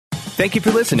Thank you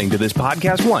for listening to this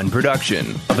Podcast One production.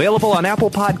 Available on Apple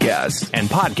Podcasts and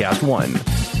Podcast One.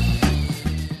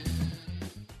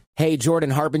 Hey, Jordan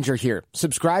Harbinger here.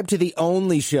 Subscribe to the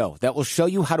only show that will show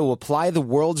you how to apply the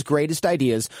world's greatest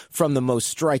ideas from the most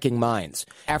striking minds.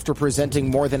 After presenting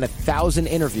more than 1,000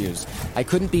 interviews, I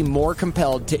couldn't be more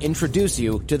compelled to introduce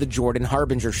you to the Jordan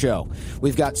Harbinger Show.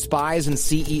 We've got spies and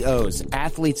CEOs,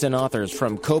 athletes and authors,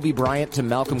 from Kobe Bryant to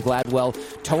Malcolm Gladwell,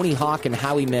 Tony Hawk and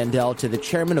Howie Mandel, to the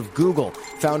chairman of Google,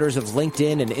 founders of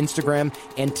LinkedIn and Instagram,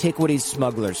 antiquities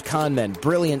smugglers, con men,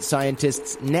 brilliant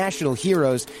scientists, national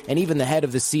heroes, and even the head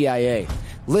of the CIA.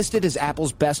 Listed as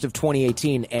Apple's best of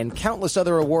 2018 and countless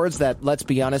other awards that, let's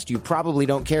be honest, you probably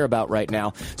don't care about right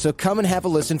now. So come and have a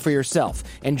listen for yourself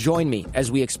and join me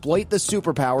as we exploit the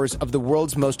superpowers of the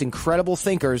world's most incredible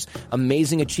thinkers,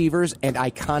 amazing achievers, and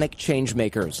iconic change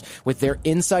makers, with their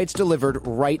insights delivered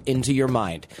right into your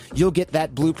mind. You'll get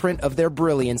that blueprint of their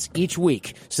brilliance each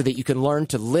week so that you can learn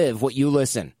to live what you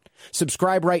listen.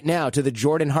 Subscribe right now to The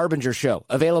Jordan Harbinger Show,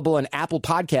 available on Apple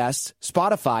Podcasts,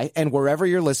 Spotify, and wherever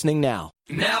you're listening now.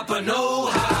 Napa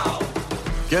know-how.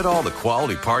 Get all the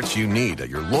quality parts you need at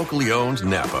your locally owned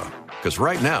Napa. Because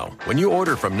right now, when you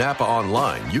order from Napa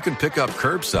online, you can pick up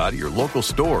curbside at your local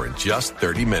store in just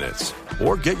 30 minutes.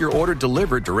 Or get your order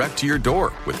delivered direct to your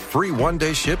door with free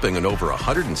one-day shipping and over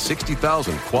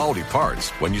 160,000 quality parts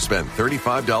when you spend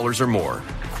 $35 or more.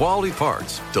 Quality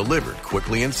parts delivered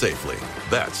quickly and safely.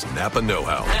 That's Napa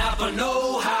know-how. Napa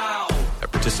know-how.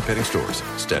 At participating stores,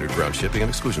 standard ground shipping and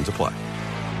exclusions apply.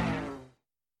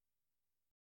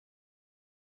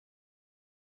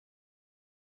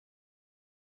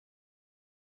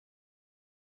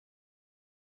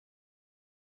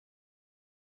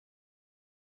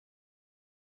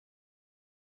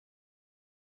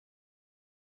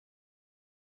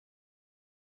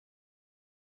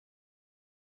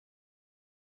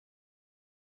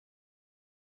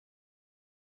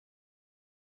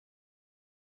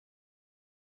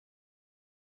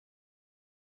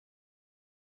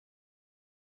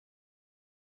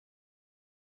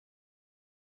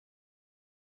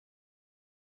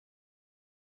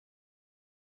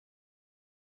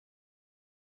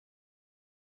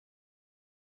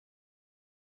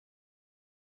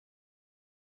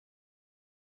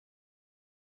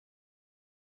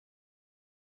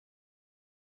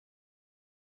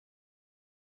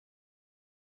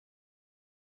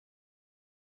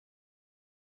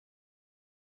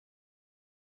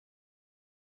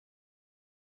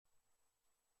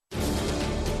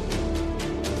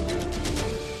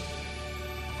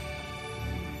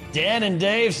 Dan and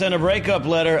Dave sent a breakup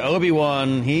letter.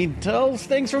 Obi-Wan, he tells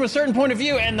things from a certain point of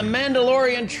view, and the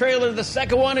Mandalorian trailer, the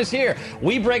second one, is here.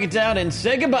 We break it down and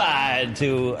say goodbye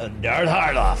to Darth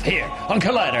Harloff here on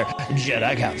Collider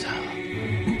Jedi Council.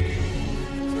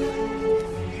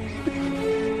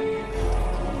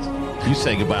 You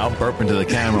say goodbye. I'll burp into the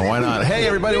camera. Why not? Hey,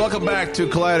 everybody. Welcome back to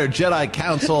Collider Jedi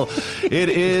Council. It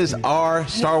is our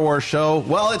Star Wars show.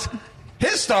 Well, it's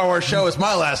his Star Wars show. It's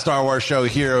my last Star Wars show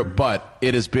here, but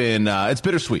it has been, it's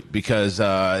bittersweet because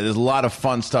there's a lot of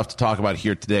fun stuff to talk about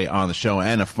here today on the show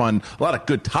and a lot of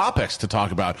good topics to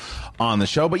talk about on the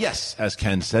show. But yes, as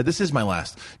Ken said, this is my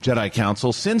last Jedi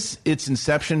Council since its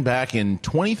inception back in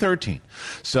 2013.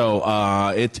 So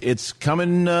it's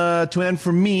coming to an end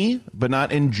for me, but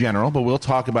not in general. But we'll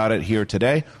talk about it here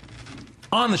today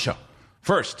on the show.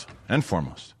 First and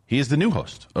foremost, he is the new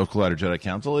host of Collider Jedi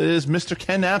Council. It is Mr.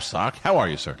 Ken Napzok. How are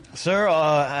you, sir? Sir,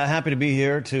 happy to be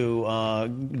here to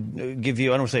give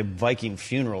you, I don't want to say Viking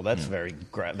funeral. That's very,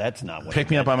 that's not what Pick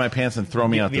me up by my pants and throw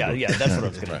me out the door. Yeah, that's what I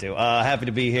was going to do. Happy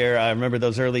to be here. I remember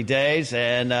those early days,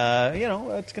 and,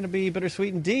 it's going to be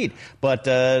bittersweet indeed. But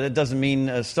it doesn't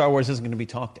mean Star Wars isn't going to be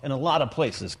talked in a lot of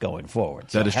places going forward.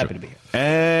 So that is happy true. to be here.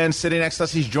 And sitting next to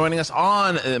us, he's joining us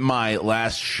on my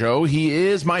last show. He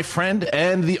is my friend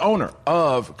and the owner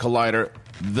of Collider,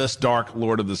 this Dark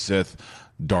Lord of the Sith,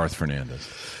 Darth Fernandez.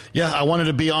 Yeah, I wanted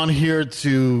to be on here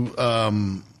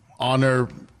to honor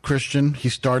Christian. He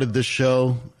started this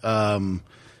show as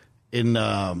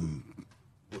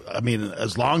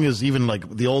long as even like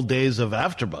the old days of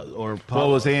AfterBuzz or Pop.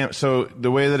 Well, it was so the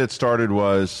way that it started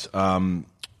was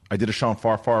I did a show on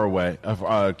Far, Far Away,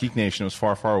 Geek Nation. It was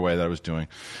Far, Far Away that I was doing,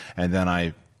 and then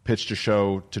I pitched a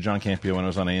show to John Campea when I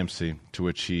was on AMC, to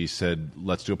which he said,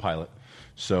 "Let's do a pilot."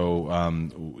 So,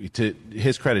 to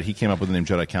his credit, he came up with the name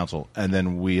Jedi Council, and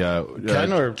then we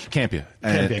Campea,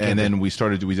 and then we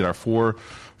did our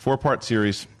four-part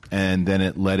series, and then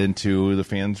it led into the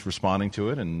fans responding to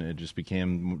it, and it just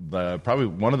became probably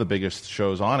one of the biggest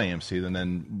shows on AMC, and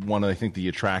then one of, I think, the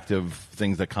attractive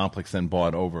things that Complex then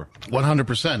bought over.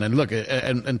 100%. And look,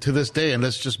 and to this day, and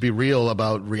let's just be real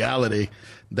about reality,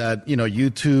 that,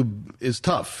 YouTube is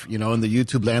tough, and the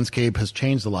YouTube landscape has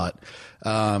changed a lot,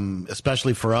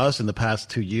 especially for us in the past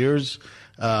 2 years.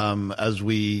 As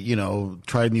we,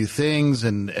 tried new things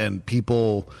and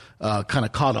people kind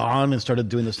of caught on and started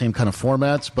doing the same kind of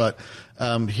formats. But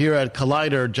here at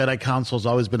Collider, Jedi Council has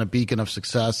always been a beacon of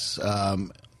success,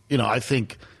 I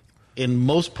think in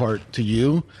most part to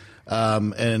you.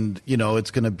 And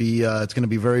it's going to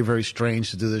be very, very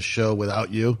strange to do this show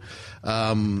without you.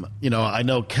 I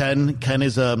know Ken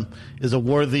is a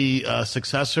worthy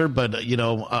successor, but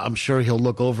I'm sure he'll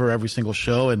look over every single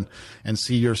show and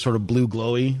see your sort of blue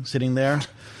glowy sitting there.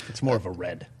 It's more of a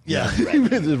red. Yeah,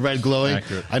 the red glowing.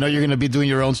 Accurate. I know you're going to be doing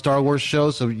your own Star Wars show,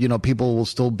 so people will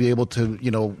still be able to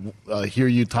hear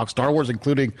you talk Star Wars,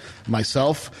 including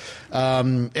myself.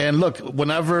 And look,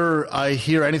 whenever I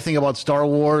hear anything about Star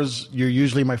Wars, you're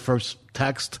usually my first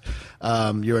text.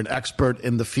 You're an expert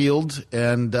in the field,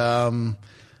 and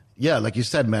yeah, like you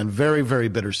said, man, very, very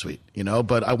bittersweet.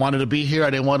 But I wanted to be here. I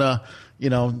didn't want to.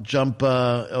 Jump,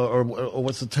 or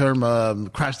what's the term,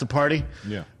 crash the party.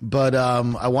 Yeah. But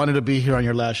I wanted to be here on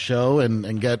your last show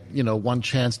and get, one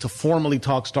chance to formally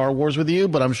talk Star Wars with you.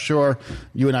 But I'm sure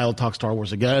you and I will talk Star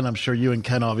Wars again. I'm sure you and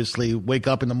Ken obviously wake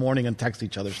up in the morning and text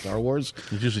each other Star Wars.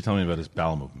 He's usually telling me about his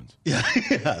bowel movements. Yeah.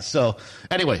 Yeah. So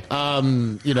anyway, At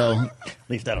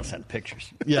least I don't send pictures.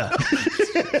 Yeah.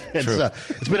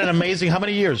 It's been an amazing, how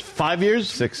many years? 5 years?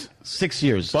 6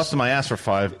 years. Busting my ass for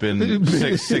 5, been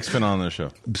six been on the show.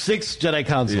 6 Jedi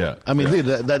Council. Yeah. I mean, dude,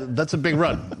 that's a big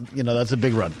run. That's a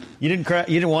big run. You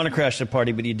didn't want to crash the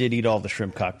party, but you did eat all the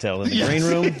shrimp cocktail in the green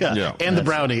room. Yeah. And the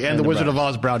brownie, and the Wizard of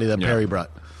Oz brownie that Perry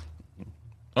brought.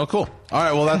 Oh, cool. All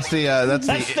right. Well, that's the show. That's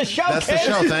the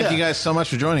show. Thank you guys so much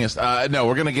for joining us. No,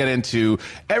 we're going to get into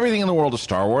everything in the world of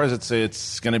Star Wars.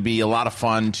 It's going to be a lot of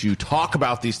fun to talk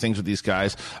about these things with these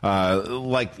guys.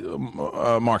 Like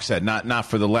Mark said, not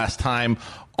for the last time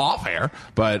off air,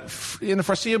 but in the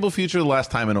foreseeable future, the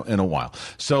last time in a while.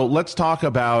 So let's talk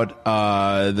about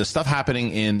the stuff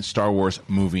happening in Star Wars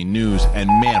movie news. And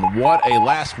man, what a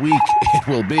last week it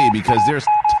will be, because there's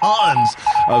tons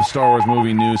of Star Wars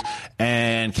movie news.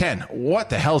 And Ken, what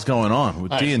the hell's going on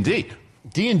with D&D?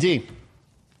 D&D.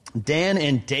 Dan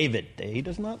and David. He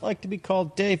does not like to be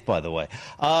called Dave, by the way.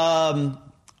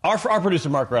 Our producer,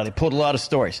 Mark Riley, pulled a lot of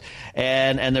stories,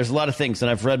 and there's a lot of things, and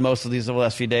I've read most of these over the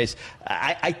last few days.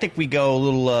 I think we go a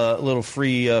little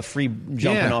free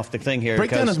jumping off the thing here. Break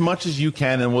down as much as you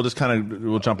can, and we'll just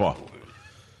we'll jump off.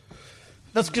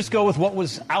 Let's just go with what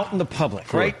was out in the public,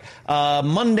 Sure. right?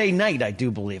 Monday night, I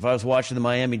do believe, I was watching the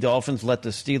Miami Dolphins let the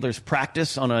Steelers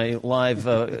practice on a live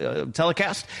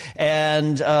telecast,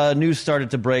 and news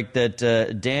started to break that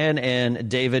Dan and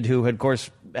David, who had, of course,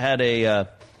 had a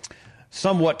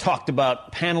somewhat talked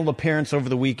about panel appearance over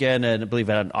the weekend, and I believe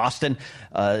out in Austin,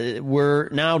 were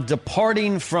now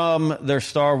departing from their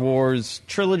Star Wars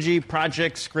trilogy,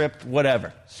 project, script,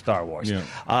 whatever, Star Wars. Yeah.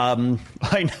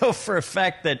 I know for a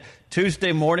fact that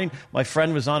Tuesday morning, my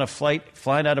friend was on a flight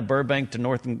flying out of Burbank to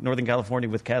Northern California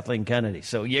with Kathleen Kennedy.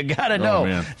 So you got to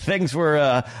know things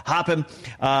were hopping.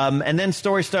 And then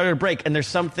stories started to break, and there's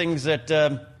some things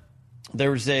that... There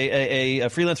was a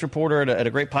freelance reporter at a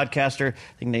great podcaster,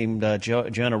 I think named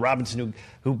Joanna Robinson,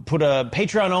 who put a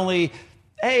Patreon-only,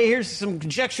 hey, here's some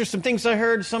conjecture, some things I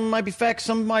heard, some might be facts,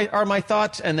 some are my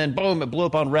thoughts, and then boom, it blew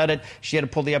up on Reddit. She had to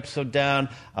pull the episode down.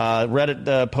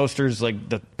 Reddit posters, like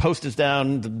the post is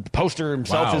down, the poster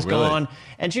himself is gone,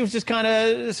 and she was just kind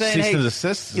of saying, cease hey, and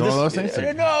desist, all those things.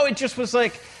 No, it just was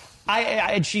like.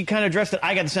 And she kind of addressed it.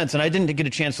 I got the sense, and I didn't get a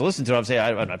chance to listen to it. Obviously,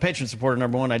 I'm a Patreon supporter,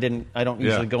 number one. I don't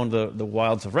usually go into the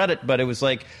wilds of Reddit, but it was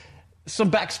like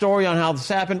some backstory on how this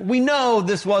happened. We know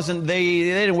this wasn't, they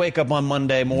didn't wake up on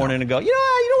Monday morning and go, you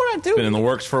know what I do? It's been in the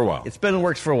works for a while. It's been in the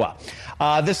works for a while.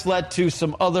 This led to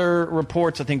some other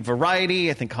reports. I think Variety,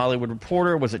 I think Hollywood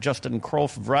Reporter, was it Justin Kroll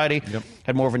from Variety? Yep.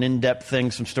 Had more of an in-depth thing,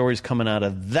 some stories coming out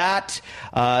of that.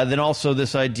 Then also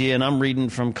this idea, and I'm reading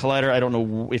from Collider, I don't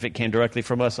know if it came directly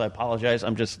from us, I apologize,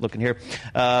 I'm just looking here,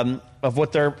 of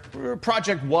what their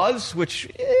project was, which,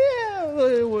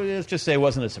 let's just say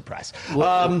wasn't a surprise.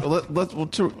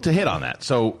 To hit on that,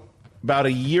 so about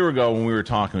a year ago when we were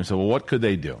talking, we said, well, what could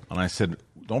they do? And I said,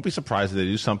 don't be surprised if they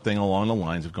do something along the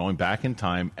lines of going back in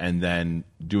time and then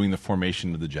doing the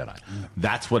formation of the Jedi.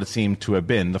 That's what it seemed to have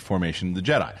been, the formation of the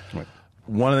Jedi. Right.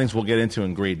 One of the things we'll get into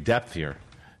in great depth here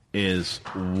is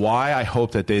why I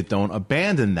hope that they don't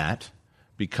abandon that,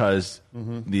 because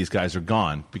these guys are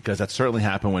gone. Because that certainly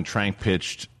happened when Trank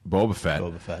pitched Boba Fett.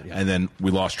 Yeah. And then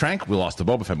we lost Trank, we lost the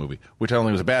Boba Fett movie, which I don't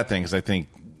think was a bad thing because I think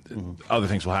other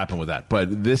things will happen with that.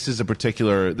 But this is a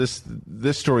particular, this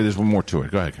story, there's one more to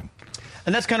it. Go ahead, Ken.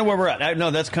 And that's kind of where we're at.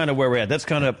 No, that's kind of where we're at. That's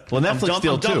kind of... Well, Netflix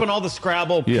deal, I'm too. dumping all the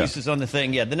Scrabble pieces on the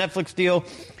thing. Yeah, the Netflix deal.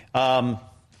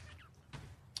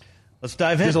 Let's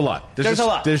dive in. There's a lot. There's a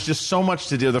lot. There's just so much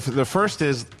to do. The first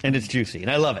is... And it's juicy,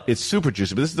 and I love it. It's super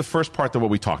juicy, but this is the first part of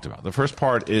what we talked about. The first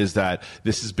part is that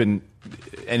this has been,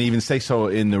 and even say so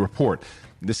in the report,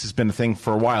 this has been a thing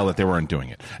for a while that they weren't doing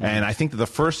it. Mm-hmm. And I think that the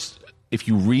first... If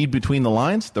you read between the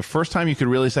lines, the first time you could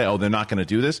really say, oh, they're not going to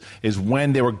do this, is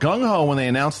when they were gung-ho when they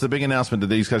announced the big announcement that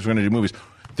these guys were going to do movies.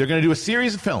 They're going to do a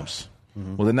series of films.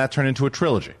 Mm-hmm. Well, then that turned into a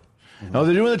trilogy. Mm-hmm. Oh,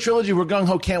 they're doing the trilogy. We're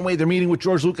gung-ho. Can't wait. They're meeting with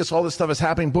George Lucas. All this stuff is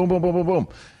happening. Boom, boom, boom, boom, boom.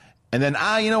 And then,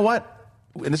 you know what?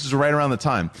 And this is right around the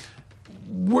time.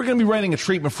 We're going to be writing a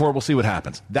treatment for it. We'll see what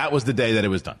happens. That was the day that it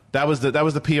was done. That was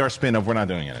the PR spin of we're not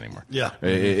doing it anymore. Yeah.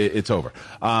 It's over.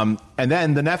 And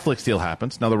then the Netflix deal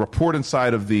happens. Now, the report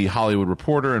inside of the Hollywood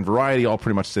Reporter and Variety all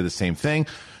pretty much say the same thing.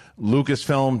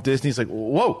 Lucasfilm, Disney's like,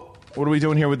 whoa, what are we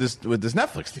doing here with this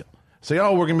Netflix deal? Say, we're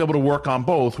going to be able to work on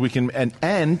both. We can,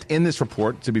 and in this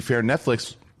report, to be fair,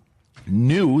 Netflix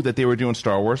knew that they were doing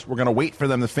Star Wars. We're going to wait for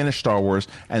them to finish Star Wars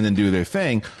and then do their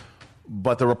thing.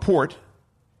 But the report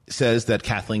says that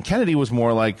Kathleen Kennedy was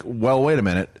more like, well, wait a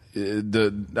minute.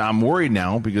 I'm worried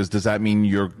now because does that mean are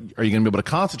you going to be able to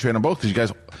concentrate on both? Because you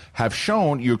guys have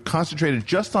shown you're concentrated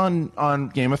just on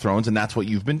Game of Thrones, and that's what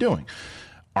you've been doing.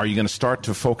 Are you going to start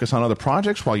to focus on other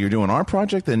projects while you're doing our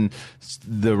project? And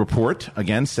the report,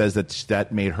 again, says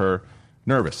that made her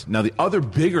nervous. Now, the other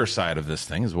bigger side of this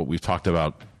thing is what we've talked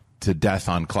about to death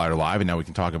on Collider Live, and now we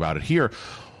can talk about it here.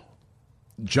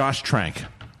 Josh Trank.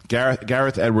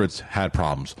 Gareth Edwards had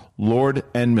problems. Lord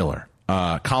and Miller,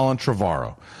 Colin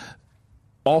Trevorrow,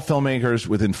 all filmmakers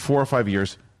within 4 or 5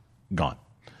 years, gone.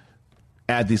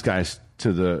 Add these guys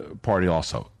to the party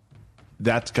also.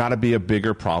 That's got to be a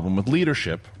bigger problem with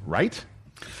leadership, right?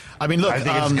 I mean, look, I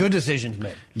think it's good decisions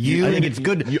made. I think it's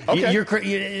good.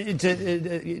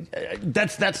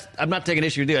 That's. I'm not taking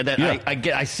issue with you.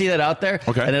 I see that out there,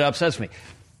 and it upsets me.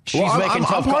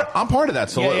 I'm part of that.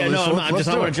 So I want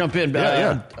to jump in.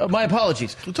 My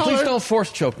apologies. Please don't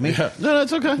force choke me. Yeah. No,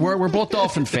 that's okay. We're both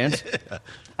Dolphin fans.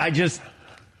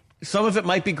 Some of it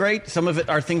might be great. Some of it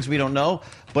are things we don't know.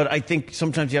 But I think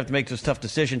sometimes you have to make those tough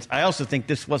decisions. I also think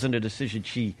this wasn't a decision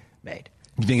she made.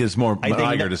 You think it's more an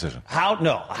Iger decision? How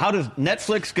does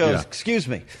Netflix go? Yeah. Excuse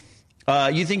me.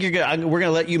 You think we're going to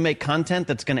let you make content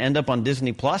that's going to end up on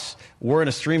Disney Plus? We're in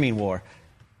a streaming war.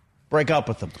 Break up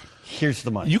with them. Here's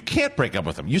the money. You can't break up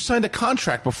with them. You signed a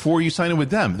contract before you signed it with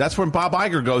them. That's when Bob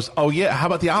Iger goes, oh, yeah, how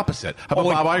about the opposite? How about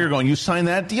Bob Iger going, you signed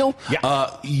that deal?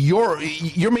 Yeah.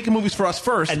 You're making movies for us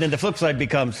first. And then the flip side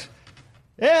becomes,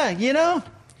 what do you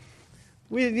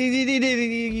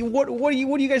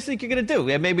guys think you're going to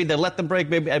do? Maybe they let them break.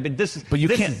 But you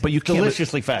can't.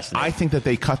 Deliciously fascinating. I think that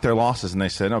they cut their losses and they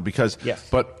said no because. Yes.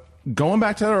 But going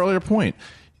back to that earlier point,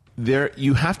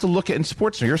 you have to look at in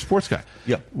sports. You're a sports guy.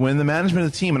 Yeah. When the management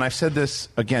of the team, and I've said this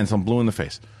again, so I'm blue in the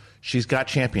face. She's got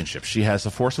championships. She has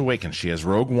The Force Awakens. She has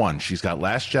Rogue One. She's got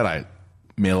Last Jedi.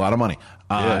 Made a lot of money.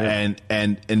 And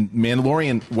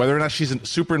Mandalorian, whether or not she's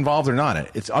super involved or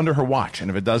not, it's under her watch. And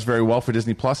if it does very well for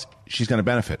Disney Plus, she's going to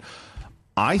benefit.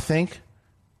 I think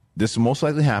this will most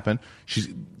likely happen. She's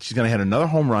going to hit another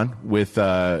home run with Rise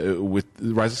of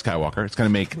Skywalker. It's going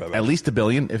to make at least $1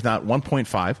 billion, if not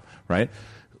 1.5, right,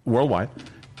 worldwide.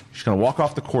 She's going to walk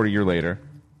off the court a year later,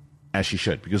 as she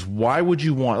should. Because why would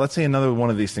you want? Let's say another one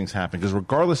of these things happen. Because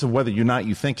regardless of whether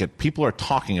you think it, people are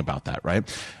talking about that, right?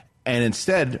 And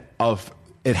instead of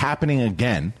it happening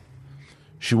again,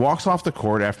 she walks off the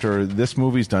court after this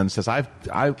movie's done, says, I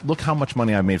look how much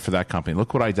money I made for that company.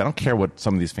 Look what I did. I don't care what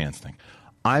some of these fans think.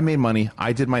 I made money.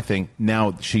 I did my thing.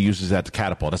 Now she uses that to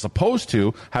catapult, as opposed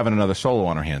to having another Solo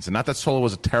on her hands. And not that Solo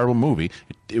was a terrible movie.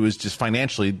 It was just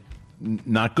financially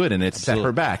not good, and it set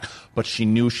her back. But she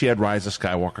knew she had Rise of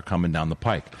Skywalker coming down the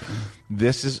pike.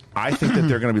 I think that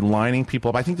they're going to be lining people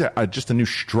up. I think that just a new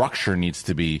structure needs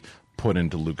to be put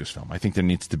into Lucasfilm. I think there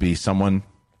needs to be someone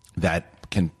that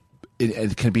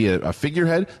it can be a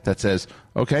figurehead that says,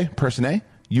 okay, person A,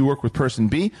 you work with person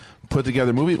B, put together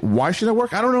a movie. Why should it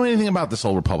work? I don't know anything about this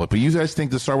Old Republic, but you guys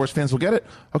think the Star Wars fans will get it?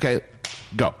 Okay,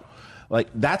 go. Like,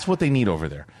 that's what they need over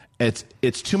there. It's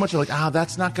too much of like,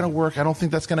 that's not going to work. I don't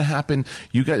think that's going to happen.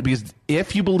 You guys, because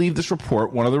if you believe this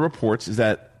report, one of the reports is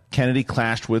that Kennedy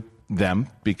clashed with them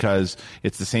because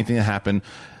it's the same thing that happened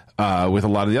with a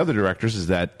lot of the other directors is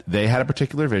that they had a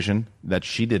particular vision that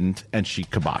she didn't, and she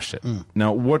kiboshed it.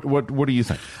 Now, what do you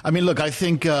think? I mean, look, I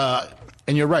think,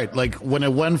 and you're right, like when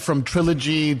it went from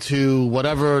trilogy to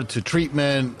whatever to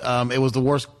treatment, it was the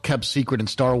worst kept secret in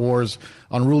Star Wars.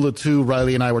 On Rule of Two,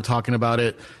 Riley and I were talking about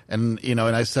it, and and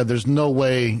I said, there's no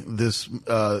way the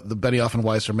Benioff and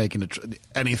Weiss are making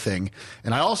anything.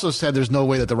 And I also said there's no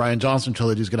way that the Rian Johnson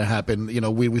trilogy is going to happen.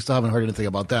 We still haven't heard anything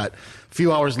about that. A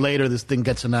few hours later, this thing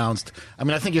gets announced. I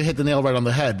mean, I think you hit the nail right on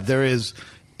the head. There is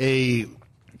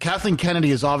Kathleen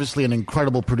Kennedy is obviously an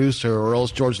incredible producer, or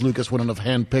else George Lucas wouldn't have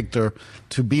handpicked her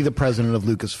to be the president of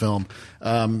Lucasfilm.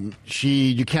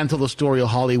 You can't tell the story of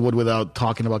Hollywood without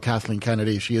talking about Kathleen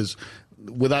Kennedy. She is,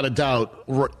 without a doubt,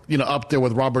 up there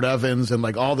with Robert Evans and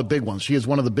like all the big ones. She is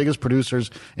one of the biggest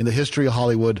producers in the history of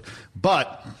Hollywood.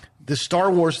 But the Star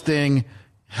Wars thing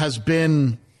has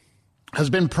been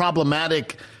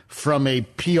problematic from a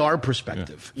PR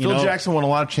perspective. Phil Jackson won a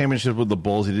lot of championships with the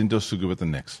Bulls. He didn't do so good with the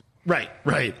Knicks. Right.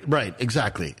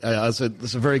 Exactly. That's a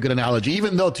very good analogy.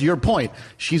 Even though, to your point,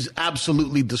 she's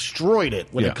absolutely destroyed it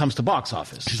when it comes to box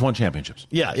office. She's won championships.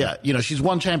 Yeah. She's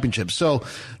won championships. So,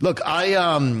 look,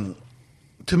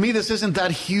 to me, this isn't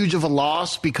that huge of a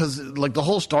loss because, like, the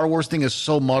whole Star Wars thing is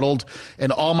so muddled,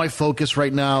 and all my focus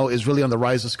right now is really on the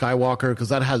Rise of Skywalker because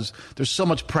there's so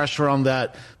much pressure on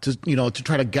that to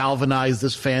try to galvanize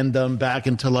this fandom back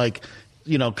into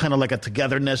kind of like a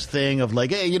togetherness thing of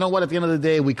like, hey, you know what? At the end of the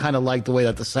day, we kind of like the way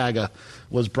that the saga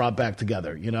was brought back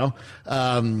together,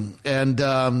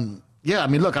 Yeah, I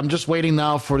mean, look, I'm just waiting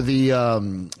now for the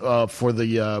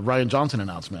Rian Johnson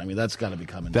announcement. I mean, that's got to be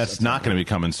coming. That's not going to be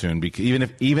coming soon because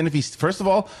even if he's, first of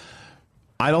all,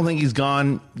 I don't think he's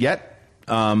gone yet.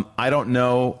 I don't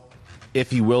know if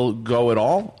he will go at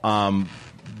all.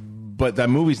 But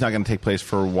that movie's not going to take place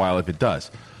for a while if it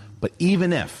does. But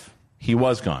even if he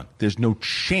was gone, there's no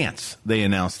chance they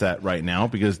announce that right now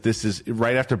because this is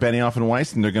right after Benioff and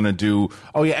Weiss, and they're going to do,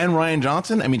 and Rian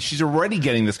Johnson. I mean, she's already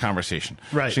getting this conversation.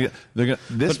 Right. You got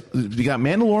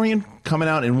Mandalorian coming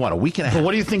out in a week and a half. But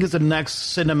what do you think is the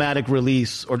next cinematic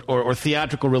release or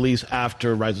theatrical release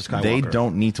after Rise of Skywalker? They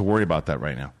don't need to worry about that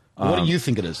right now. What do you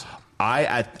think it is?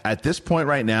 At this point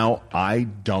right now, I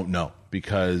don't know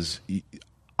because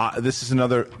this is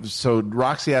another. So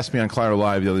Roxy asked me on Collider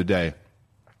Live the other day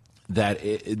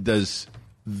that does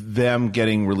them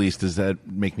getting released, does that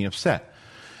make me upset?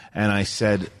 And I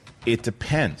said, it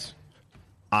depends.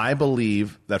 I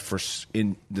believe that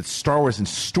that Star Wars in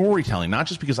storytelling, not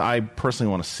just because I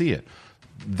personally want to see it,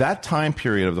 that time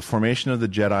period of the formation of the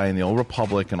Jedi and the Old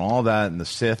Republic and all that and the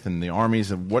Sith and the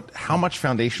armies and how much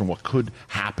foundation, what could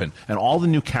happen and all the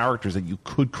new characters that you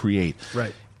could create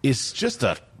is just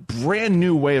a brand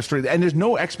new way of story, and there's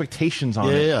no expectations on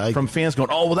it from fans going,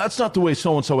 oh, well, that's not the way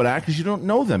so-and-so would act because you don't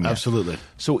know them yet. Absolutely.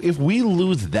 So if we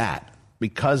lose that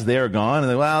because they're gone,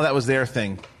 and that was their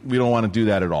thing, we don't want to do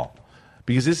that at all.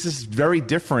 Because this is very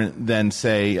different than,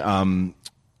 say,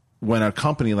 when a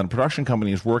production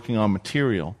company is working on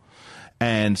material,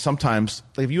 and sometimes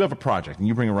if you have a project and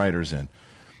you bring writers in,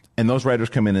 and those writers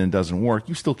come in and it doesn't work,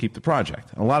 you still keep the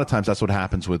project. And a lot of times that's what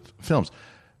happens with films.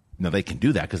 Now, they can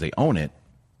do that because they own it.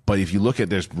 But if you look at,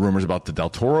 there's rumors about the Del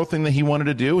Toro thing that he wanted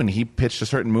to do, and he pitched a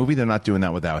certain movie. They're not doing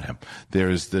that without him.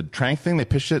 There's the Trank thing. They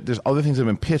pitched it. There's other things that have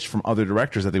been pitched from other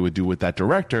directors that they would do with that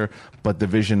director, but the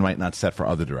vision might not set for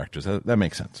other directors. That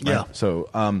makes sense, right? Yeah. So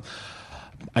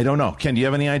I don't know. Ken, do you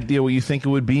have any idea what you think it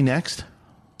would be next?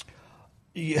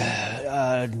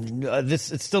 Yeah,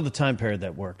 it's still the time period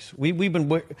that works. We've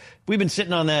been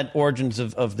sitting on that origins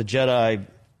of the Jedi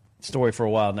story for a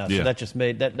while now. So that just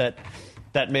made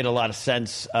that made a lot of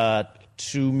sense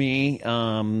to me.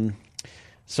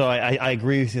 So I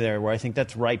agree with you there, where I think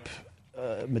that's ripe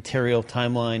material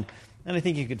timeline, and I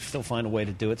think you could still find a way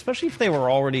to do it, especially if they were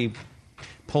already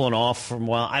pulling off from,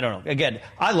 well, I don't know. Again,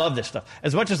 I love this stuff.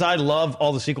 As much as I love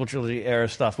all the sequel trilogy era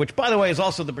stuff, which, by the way, is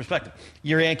also the perspective.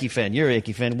 You're a Yankee fan.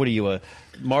 What are you, a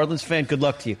Marlins fan? Good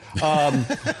luck to you.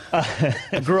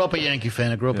 I grew up a Yankee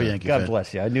fan. God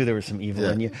bless you. I knew there was some evil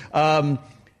in you.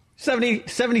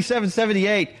 77,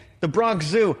 78, the Bronx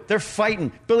Zoo, they're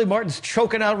fighting. Billy Martin's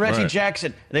choking out Reggie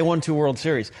Jackson. They won 2 World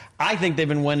Series. I think they've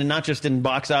been winning not just in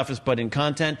box office, but in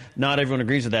content. Not everyone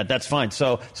agrees with that. That's fine.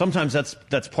 So sometimes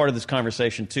that's part of this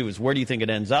conversation, too, is where do you think it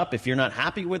ends up? If you're not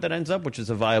happy with it ends up, which is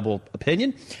a viable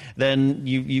opinion, then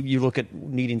you look at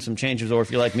needing some changes. Or if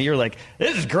you're like me, you're like,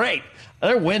 this is great.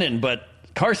 They're winning, but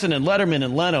Carson and Letterman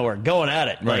and Leno are going at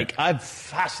it. Right. Like, I'm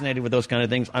fascinated with those kind of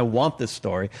things. I want this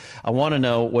story. I want to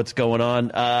know what's going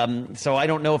on. So I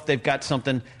don't know if they've got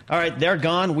something. All right, they're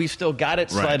gone. We still got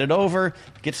it. Slide it over.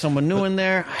 Get someone new in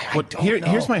there.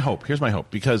 Here's my hope.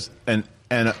 Because, and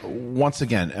And once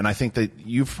again, and I think that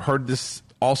you've heard this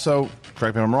also,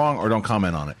 correct me if I'm wrong, or don't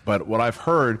comment on it, but what I've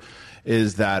heard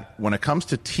is that when it comes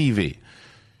to TV,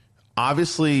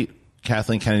 obviously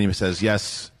Kathleen Kennedy says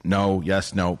yes,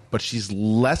 no, but she's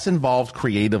less involved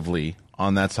creatively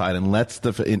on that side and lets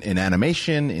in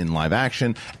animation, in live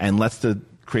action, and lets the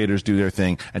creators do their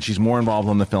thing, and she's more involved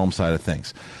on the film side of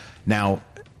things. Now,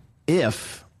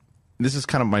 if this is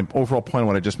kind of my overall point of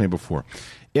what I just made before,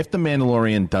 if The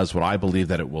Mandalorian does what I believe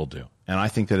that it will do, and I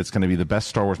think that it's going to be the best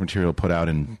Star Wars material put out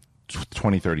in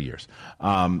 20, 30 years,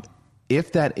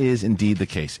 if that is indeed the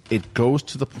case, it goes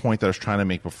to the point that I was trying to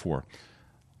make before.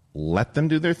 Let them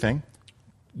do their thing.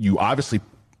 You obviously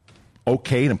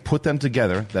okayed and put them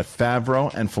together that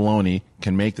Favreau and Filoni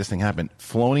can make this thing happen.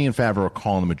 Filoni and Favreau are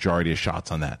calling the majority of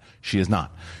shots on that. She is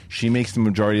not. She makes the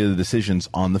majority of the decisions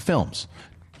on the films.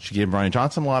 She gave Ryan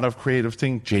Johnson a lot of creative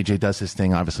thing. JJ does his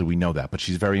thing. Obviously, we know that. But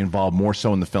she's very involved more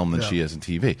so in the film than she is in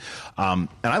TV. And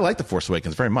I like The Force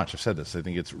Awakens very much. I've said this. I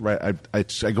think it's right.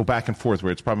 I go back and forth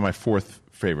where it's probably my fourth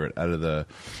favorite out of that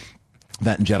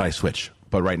and Jedi switch.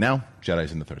 But right now,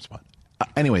 Jedi's in the third spot.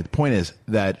 Anyway, the point is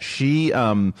that she,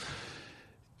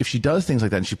 if she does things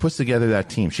like that and she puts together that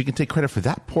team, she can take credit for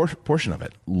that portion of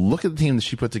it. Look at the team that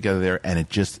she put together there, and it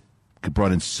just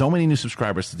brought in so many new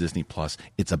subscribers to Disney Plus.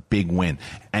 It's a big win.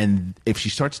 And if she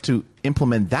starts to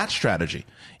implement that strategy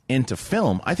into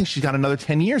film, I think she's got another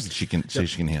 10 years that she can say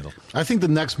she can handle. I think the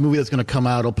next movie that's going to come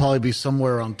out will probably be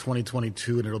somewhere around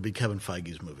 2022, and it'll be Kevin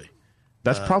Feige's movie.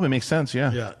 That probably makes sense,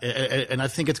 yeah. Yeah, and I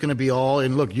think it's going to be all,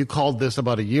 and look, you called this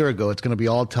about a year ago, it's going to be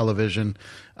all television.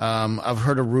 I've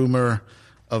heard a rumor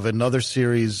of another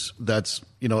series that's,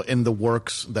 in the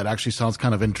works that actually sounds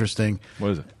kind of interesting.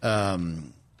 What is it?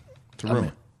 It's a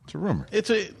rumor. It's a rumor. It's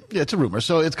a rumor.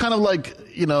 So it's kind of like,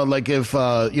 like if,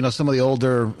 some of the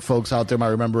older folks out there might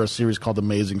remember a series called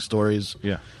Amazing Stories.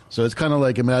 Yeah. So it's kind of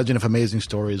like, imagine if Amazing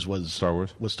Stories was Star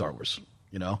Wars.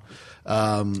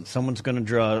 Someone's going to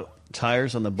draw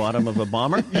tires on the bottom of a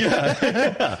bomber.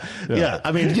 Yeah.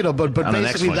 I mean, but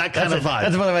basically that kind of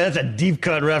vibe. That's a deep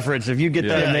cut reference. If you get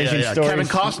that Amazing Stories, Kevin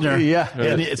Costner,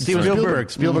 and it's Steven Spielberg.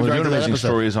 Spielberg directed Amazing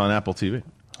Stories on Apple TV.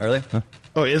 Are they? Huh?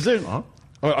 Oh, is there? Uh-huh.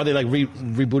 Or are they like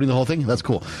rebooting the whole thing? That's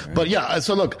cool. But yeah,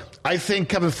 so look, I think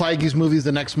Kevin Feige's movie is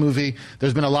the next movie.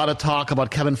 There's been a lot of talk about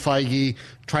Kevin Feige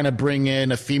trying to bring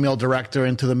in a female director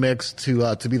into the mix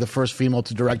to be the first female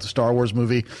to direct a Star Wars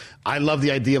movie. I love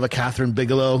the idea of a Catherine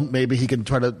Bigelow. Maybe he can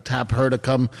try to tap her to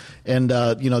come and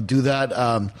do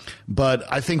that. But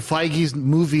I think Feige's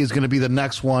movie is going to be the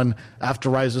next one after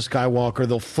Rise of Skywalker.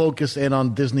 They'll focus in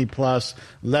on Disney Plus,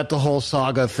 let the whole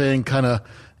saga thing kind of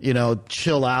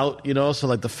chill out, so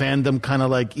like the fandom kind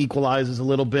of like equalizes a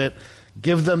little bit.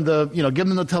 Give them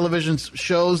the television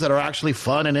shows that are actually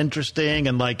fun and interesting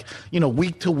and like,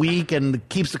 week to week and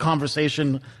keeps the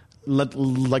conversation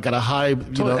like at a high, And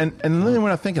the thing we're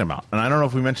not thinking about, and I don't know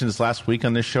if we mentioned this last week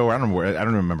on this show, or I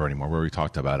don't remember anymore where we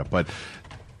talked about it, but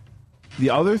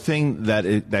the other thing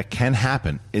that can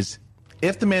happen is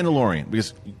if The Mandalorian,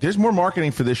 because there's more marketing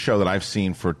for this show that I've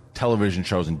seen for television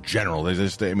shows in general.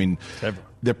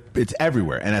 It's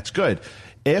everywhere, and that's good.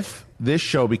 If this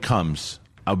show becomes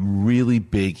a really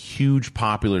big, huge,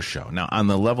 popular show, now on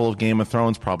the level of Game of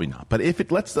Thrones, probably not. But if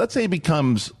it let's say it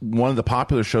becomes one of the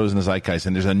popular shows in the zeitgeist,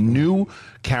 and there's a new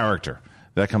character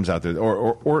that comes out there,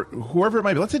 or whoever it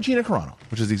might be. Let's say Gina Carano,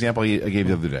 which is the example I gave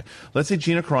the other day. Let's say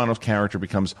Gina Carano's character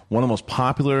becomes one of the most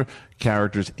popular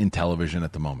characters in television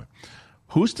at the moment.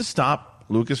 Who's to stop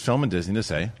Lucasfilm and Disney to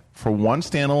say, for one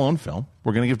standalone film,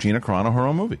 we're going to give Gina Carano her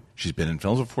own movie? She's been in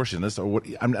films before. She's in this.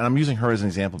 I'm using her as an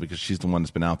example because she's the one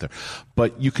that's been out there.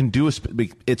 But you can do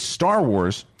it's Star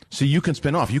Wars, so you can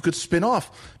spin off. You could spin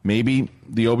off maybe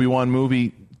the Obi-Wan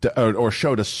movie or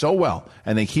show does so well,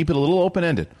 and they keep it a little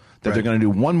open-ended that they're going to do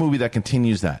one movie that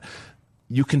continues that.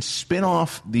 You can spin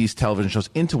off these television shows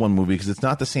into one movie because it's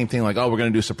not the same thing like, we're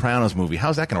going to do a Sopranos movie.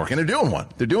 How's that going to work? And they're doing one.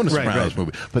 They're doing a Sopranos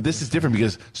movie. But this is different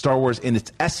because Star Wars, in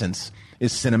its essence,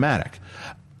 is cinematic.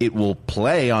 It will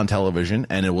play on television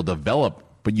and it will develop,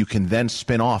 but you can then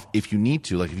spin off if you need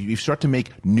to. Like if you start to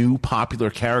make new popular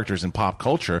characters in pop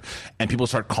culture and people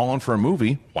start calling for a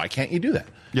movie, why can't you do that?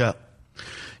 Yeah.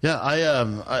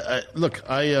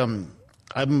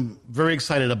 I'm very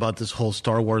excited about this whole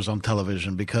Star Wars on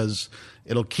television because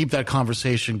it'll keep that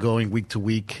conversation going week to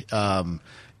week.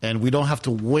 And we don't have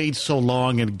to wait so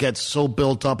long and get so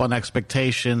built up on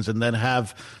expectations and then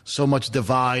have so much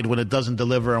divide when it doesn't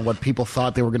deliver on what people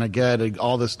thought they were going to get and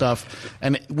all this stuff.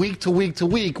 And week to week to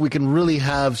week, we can really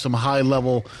have some high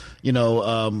level,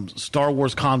 Star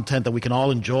Wars content that we can all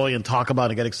enjoy and talk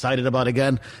about and get excited about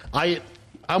again. I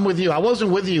I'm with you. I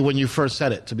wasn't with you when you first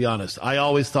said it, to be honest. I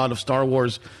always thought of Star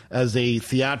Wars as a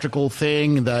theatrical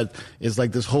thing that is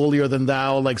like this holier than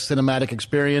thou, like cinematic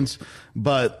experience.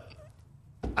 But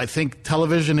I think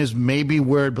television is maybe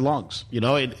where it belongs. You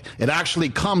know, it actually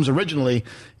comes originally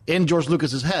in George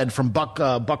Lucas's head from Buck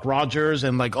Rogers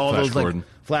and like all Flash those Gordon. like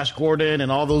Flash Gordon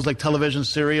and all those like television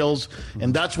serials,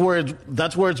 and that's where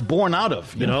it's born out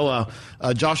of. You know,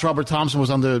 Josh Robert Thompson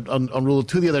was on Rule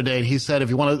 2 the other day, and he said if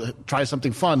you want to try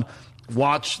something fun,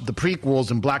 watch the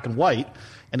prequels in black and white.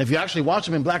 And if you actually watch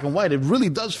them in black and white, it really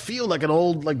does feel like an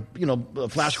old, like, you know,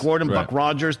 Flash Gordon, right. Buck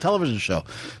Rogers television show.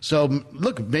 So,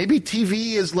 look, maybe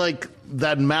TV is like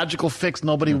that magical fix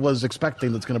nobody was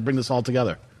expecting that's going to bring this all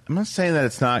together. I'm not saying that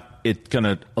it's going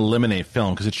to eliminate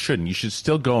film, because it shouldn't. You should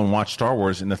still go and watch Star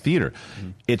Wars in the theater.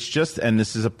 Mm-hmm. It's just, and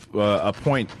this is a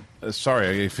point,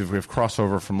 sorry if we have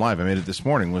crossover from live, I made it this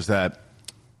morning, was that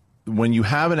when you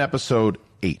have an episode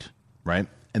 8, right,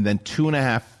 and then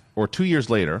 2.5 or 2 years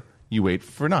later, you wait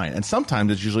for 9. And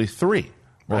sometimes it's usually 3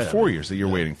 or 4 years that you're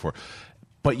waiting for.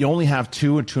 But you only have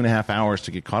 2 or 2.5 hours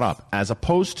to get caught up, as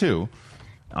opposed to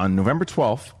on November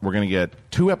 12th, we're going to get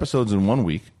 2 episodes in 1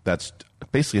 week. That's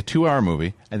basically a 2-hour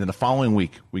movie. And then the following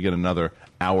week, we get another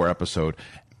hour episode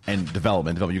and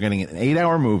development. You're getting an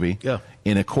 8-hour movie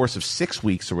in a course of 6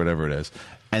 weeks or whatever it is.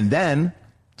 And then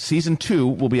season 2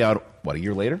 will be out, what, a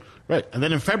year later? Right. And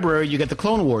then in February, you get the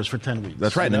Clone Wars for 10 weeks.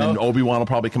 That's right. And then Obi-Wan will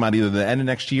probably come out either the end of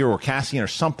next year or Cassian or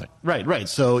something. Right.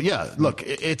 So, yeah, look,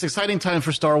 it's exciting time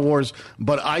for Star Wars,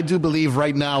 but I do believe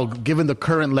right now, given the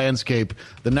current landscape,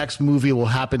 the next movie will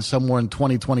happen somewhere in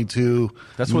 2022.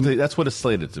 That's what it's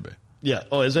slated to be. Yeah.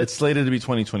 Oh, is it? It's slated to be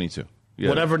 2022. Yeah.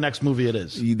 Whatever next movie it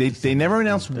is. They never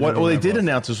announced what. Well, they did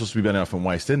announce it was supposed to be Benioff and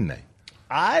Weiss, didn't they?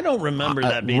 I don't remember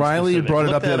that being Riley specific. brought it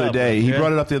Look up the other up. day. He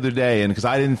brought it up the other day, and because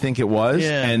I didn't think it was,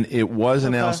 and it was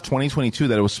announced 2022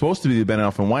 that it was supposed to be the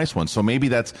Benioff and Weiss one. So maybe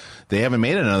they haven't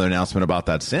made another announcement about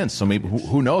that since. So maybe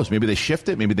who knows? Maybe they shift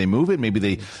it. Maybe they move it.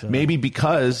 Maybe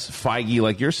because Feige,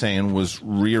 like you're saying, was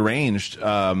rearranged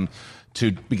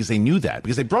because they knew that,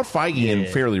 because they brought Feige in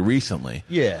fairly recently.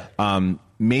 Yeah.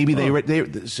 Maybe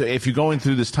they so if you're going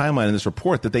through this timeline in this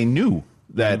report that they knew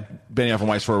that Benioff and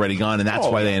Weiss were already gone, and that's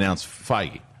why they announced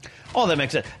Feige. Oh, that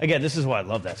makes sense. Again, this is why I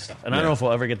love that stuff. And I don't know if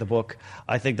we'll ever get the book.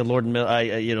 I think the Lord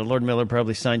Miller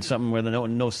probably signed something where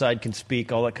no side can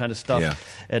speak, all that kind of stuff. Yeah.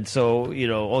 And so,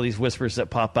 all these whispers that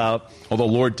pop out. Although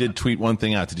Lord did tweet one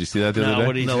thing out. Did you see that the other day?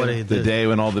 What he the day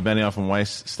when all the Benioff and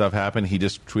Weiss stuff happened, he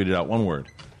just tweeted out one word.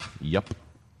 Yup.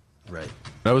 Right.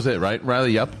 That was it, right,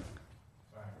 Riley? Yup.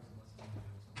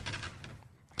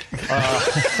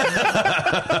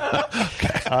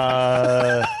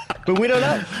 But we don't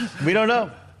know. We don't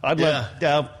know.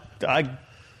 I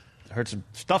heard some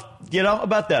stuff,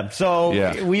 about them.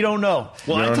 So we don't know.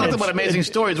 Well, I talked about amazing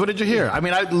stories. What did you hear? I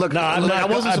mean, I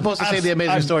wasn't supposed to say the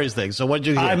amazing stories thing. So what did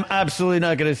you hear? I'm absolutely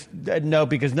not going to know,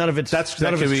 because none of it's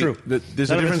true.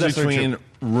 There's a difference between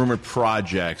rumored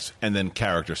projects and then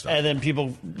character stuff. And then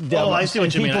people I see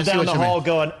what you mean. People down the hall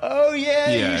going, "Oh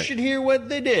you should hear what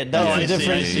they did." That's the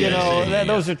difference.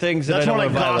 Those are things that I don't more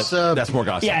like gossip. That's more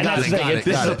gossip. Yeah, this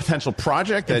is a potential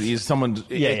project that is someone.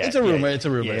 It's a rumor. It's a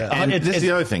rumor. Yeah. And this is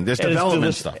the other thing. There's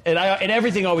development stuff, and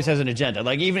everything always has an agenda.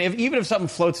 Like even if something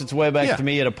floats its way back to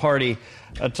me at a party,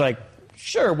 it's like,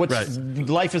 sure,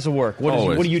 life is a work. What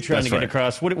are you trying to get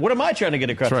across? What am I trying to get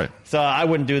across? That's right. So I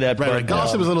wouldn't do that. Right.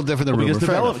 Gossip is a little different than rumor.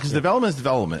 Because development is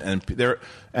development,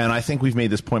 and I think we've made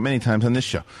this point many times on this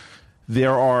show.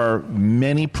 There are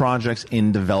many projects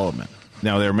in development.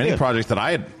 Now, there are many projects that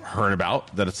I had heard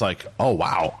about that it's like, oh,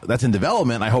 wow, that's in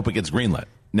development. I hope it gets greenlit.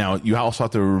 Now, you also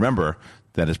have to remember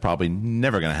that is probably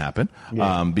never going to happen,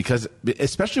 because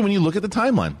especially when you look at the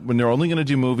timeline, when they're only going to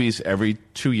do movies every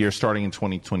 2 years starting in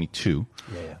 2022,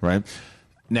 right?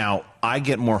 Now, I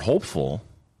get more hopeful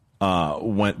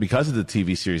because of the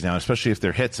TV series now, especially if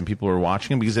they're hits and people are watching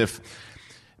them, because if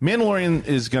Mandalorian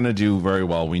is going to do very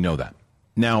well, we know that.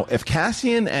 Now, if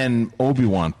Cassian and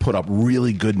Obi-Wan put up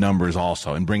really good numbers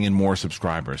also and bring in more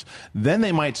subscribers, then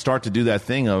they might start to do that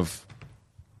thing of,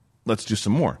 let's do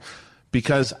some more.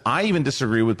 Because I even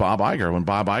disagree with Bob Iger when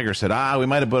Bob Iger said, we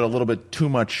might have put a little bit too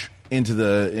much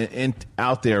into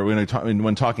out there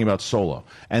when talking about Solo.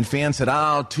 And fans said,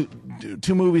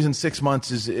 two movies in 6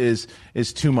 months is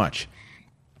too much.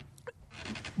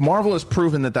 Marvel has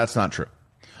proven that that's not true.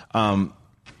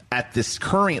 At this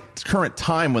current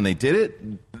time when they did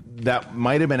it, that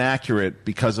might have been accurate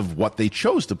because of what they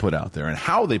chose to put out there and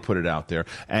how they put it out there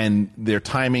and their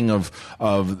timing of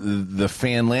the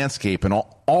fan landscape and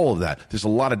all of that. There's a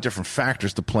lot of different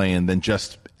factors to play in than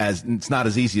just it's not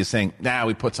as easy as saying,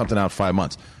 we put something out 5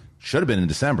 months. Should have been in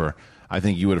December. I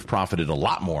think you would have profited a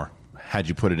lot more had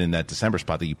you put it in that December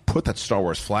spot, that you put that Star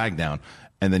Wars flag down,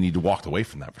 and then you walked away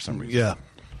from that for some reason.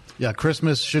 Yeah,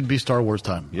 Christmas should be Star Wars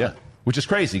time. Yeah. Which is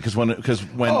crazy, because when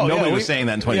nobody was saying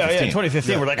that in 2015. Yeah,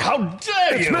 2015, we're like, how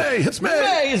dare you? It's May.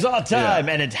 May is our time.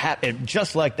 And it happened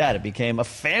just like that. It became a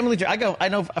family. I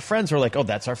know friends who are like, oh,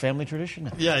 that's our family tradition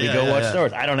now. We go watch Star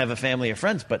Wars. I don't have a family of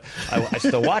friends, but I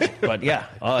still watch it. But yeah,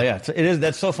 it is.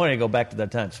 That's so funny to go back to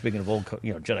that time. Speaking of old,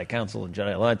 Jedi Council and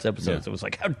Jedi Alliance episodes, it was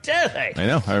like, how dare they? I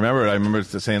know. I remember it. I remember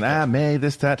saying, May,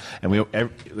 this, that. And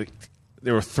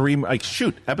there were 3,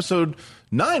 episode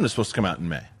 9 was supposed to come out in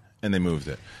May. And they moved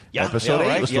it. Episode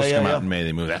 8 was supposed to come out in May.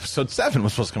 They moved it. Episode 7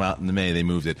 was supposed to come out in May. They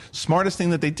moved it. Smartest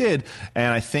thing that they did.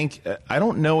 And I think, I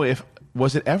don't know if,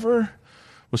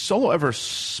 was Solo ever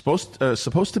supposed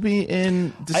to be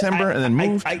in December and then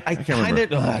moved? I can't remember.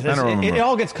 It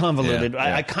all gets convoluted.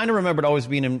 Yeah. I kind of remembered always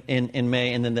being in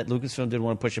May, and then that Lucasfilm didn't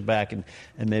want to push it back, and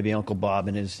maybe Uncle Bob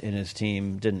and his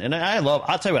team didn't. And I'll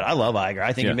tell you what, I love Iger.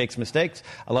 I think he makes mistakes.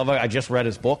 I love Iger. I just read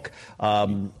his book.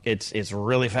 It's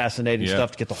really fascinating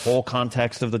stuff to get the whole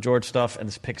context of the George stuff and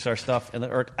this Pixar stuff and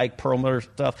the Ike Perlmutter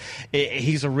stuff.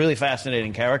 He's a really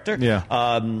fascinating character. Yeah.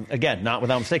 Again, not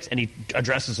without mistakes, and he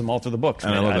addresses them all through the books.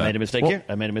 I made a mistake here.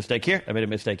 I made a mistake here. I made a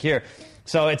mistake here.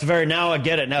 So it's now I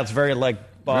get it. Now it's very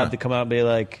like Bob to come out and be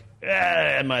like,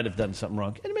 I might have done something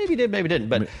wrong. And maybe he did, maybe didn't.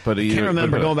 But I can't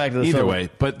remember going back to the either way.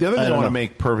 But the other thing I want to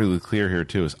make perfectly clear here,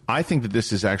 too, is I think that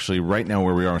this is actually, right now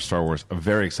where we are in Star Wars, a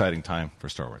very exciting time for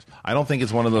Star Wars. I don't think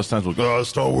it's one of those times where,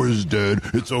 Star Wars is dead.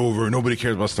 It's over. Nobody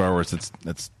cares about Star Wars.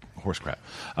 That's horse crap.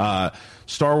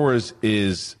 Star Wars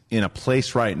is in a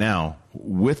place right now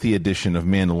with the addition of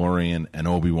Mandalorian and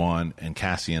Obi-Wan and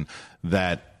Cassian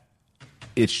that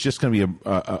it's just going to be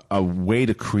a way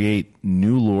to create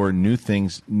new lore, new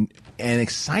things, and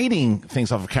exciting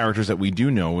things off of characters that we do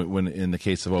know. When in the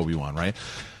case of Obi-Wan, right?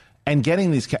 And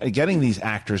getting these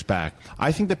actors back,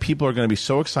 I think that people are going to be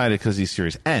so excited because of these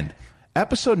series. And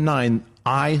Episode 9,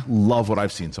 I love what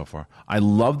I've seen so far. I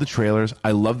love the trailers.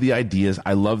 I love the ideas.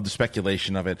 I love the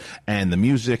speculation of it and the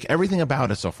music, everything about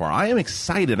it so far. I am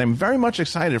excited. I'm very much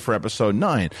excited for Episode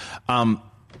 9.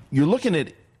 You're looking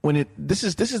at this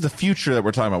is the future that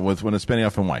we're talking about when it's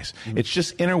Benioff and Weiss. Mm-hmm. It's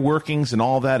just inner workings and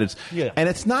all that. And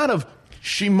it's not of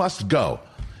she must go.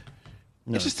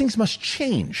 No. It's just things must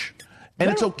change. And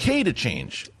it's okay to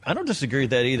change. I don't disagree with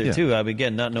that either, too.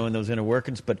 Again, not knowing those inner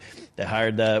workings, but they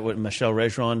hired Michelle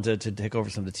Regeron to take over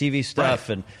some of the TV stuff,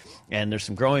 right. and there's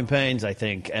some growing pains. I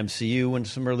think MCU went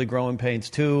some early growing pains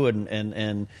too,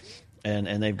 and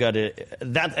they've got it.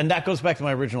 That goes back to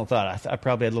my original thought. I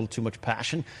probably had a little too much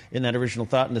passion in that original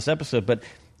thought in this episode, but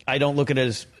I don't look at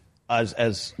it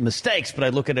as mistakes, but I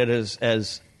look at it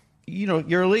as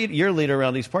you're a leader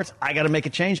around these parts. I got to make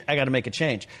a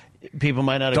change. People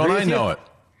might not agree with you. Don't I know it?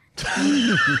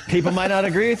 People might not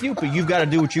agree with you, but you've got to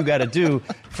do what you got to do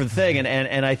for the thing.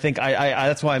 And I think I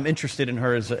that's why I'm interested in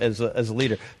her as a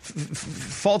leader.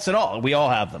 Faults at all. We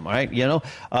all have them, right?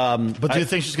 But do you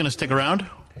think she's going to stick around?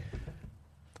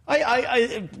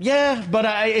 It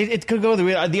could go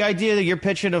the idea that you're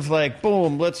pitching of like,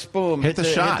 boom, let's hit the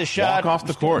shot, walk off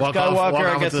the court.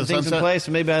 Skywalker, I get some things in place,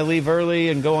 and maybe I leave early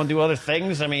and go and do other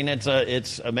things. I mean,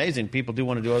 it's amazing. People do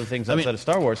want to do other things outside of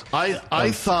Star Wars.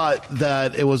 I thought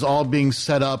that it was all being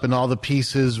set up and all the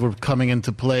pieces were coming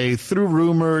into play through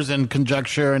rumors and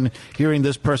conjecture and hearing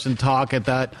this person talk at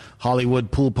that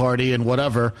Hollywood pool party and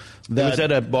whatever. It was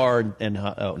at a bar and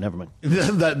never mind.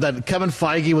 That Kevin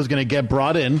Feige was going to get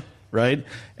brought in, right?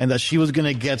 And that she was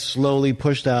going to get slowly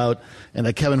pushed out and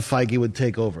that Kevin Feige would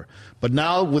take over. But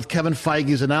now with Kevin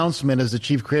Feige's announcement as the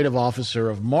chief creative officer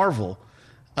of Marvel,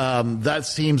 that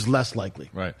seems less likely.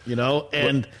 Right.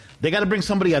 And they got to bring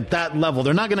somebody at that level.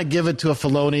 They're not going to give it to a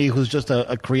Filoni who's just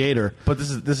a creator. But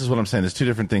this is what I'm saying. There's two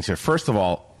different things here. First of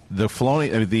all, the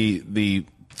Filoni, the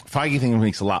Feige thing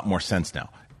makes a lot more sense now.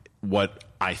 What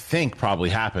I think probably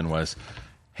happened was,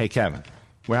 hey, Kevin,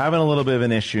 we're having a little bit of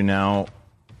an issue now.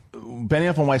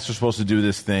 Benioff and Weiss are supposed to do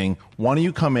this thing. Why don't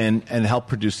you come in and help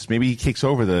produce this? Maybe he kicks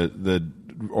over the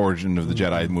origin of the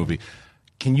Jedi movie.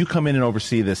 Can you come in and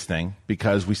oversee this thing?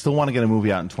 Because we still want to get a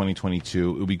movie out in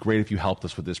 2022. It would be great if you helped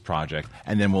us with this project,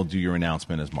 and then we'll do your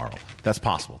announcement as Marvel. That's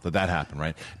possible that happened,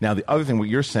 right? Now, the other thing, what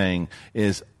you're saying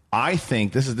is, I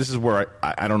think this is where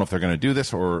I don't know if they're going to do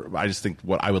this, or I just think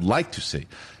what I would like to see.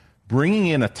 Bringing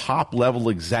in a top-level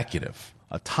executive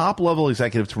to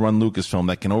run Lucasfilm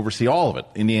that can oversee all of it,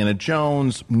 Indiana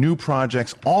Jones, new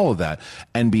projects, all of that,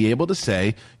 and be able to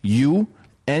say, you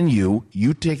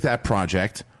take that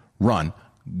project, run,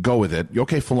 go with it.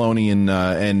 Okay, Filoni and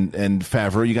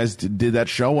Favreau, you guys did that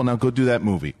show, well, now go do that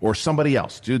movie. Or somebody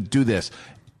else, do this.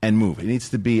 and move. It needs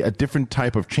to be a different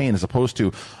type of chain as opposed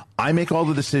to I make all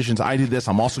the decisions. I do this.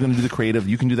 I'm also going to do the creative.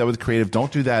 You can do that with the creative.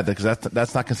 Don't do that because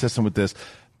that's not consistent with this.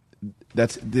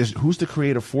 Who's the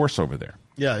creative force over there?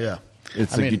 Yeah.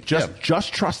 It's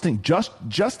just trusting just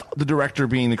the director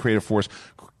being the creative force.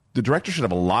 The director should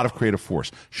have a lot of creative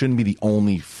force. Shouldn't be the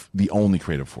only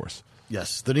creative force.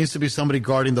 Yes, there needs to be somebody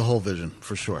guarding the whole vision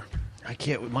for sure. I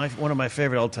can't. One of my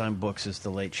favorite all-time books is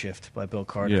The Late Shift by Bill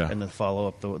Carter, and the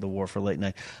follow-up, the War for Late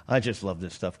Night. I just love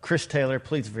this stuff. Chris Taylor,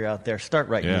 please, if you're out there, start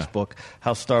writing this book,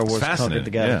 How Star Wars Conquered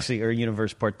the Galaxy or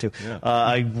Universe Part 2. Yeah.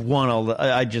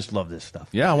 I just love this stuff.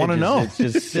 Yeah, I want to know. It's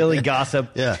just silly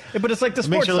gossip. Yeah, but it's like the sports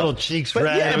makes your stuff. little cheeks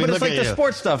red. Yeah, but it's like the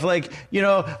sports stuff. Like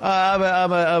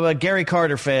I'm a Gary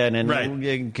Carter fan,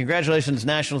 and congratulations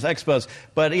Nationals Expos.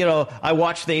 But I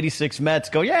watched the '86 Mets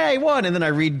go, yeah, he won, and then I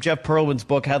read Jeff Pearlman's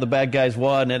book, How the Bad Guys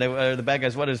Won, and the Bad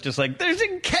Guys Won is just like there's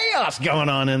chaos going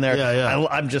on in there. Yeah.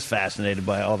 I'm just fascinated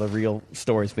by all the real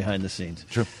stories behind the scenes.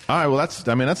 True. All right. Well, that's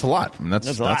a lot.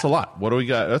 That's a lot. What do we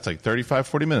got? That's like 35,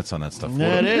 40 minutes on that stuff.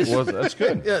 Yeah, it is. That's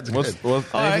good. Yeah, it's good.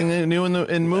 Anything new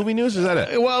in movie news? Is that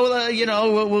it? Well,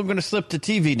 we're going to slip to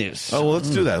TV news. Oh, well, let's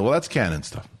do that. Well, that's canon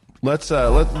stuff. Let's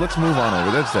move on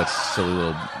over. That's that silly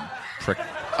little prick.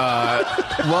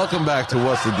 Welcome back to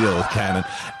What's the Deal with Canon,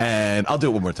 and I'll do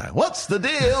it one more time. What's the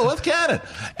deal with Canon?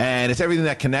 And it's everything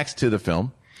that connects to the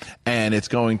film, and it's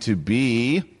going to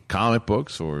be comic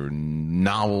books or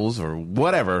novels or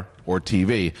whatever or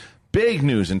TV. Big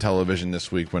news in television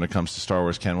this week when it comes to Star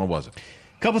Wars canon. What was it?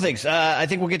 Couple things. I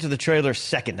think we'll get to the trailer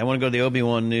second. I want to go to the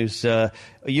Obi-Wan news. Ewan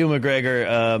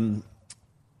McGregor,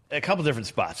 a couple different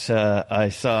spots. I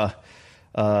saw.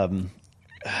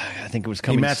 I think it was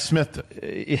coming. Matt Smith.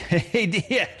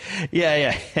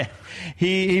 Yeah.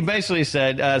 He basically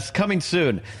said, "It's coming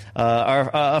soon."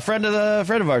 A friend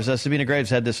of ours, Sabina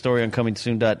Graves, had this story on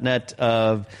ComingSoon.net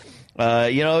of.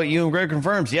 Ewan McGregor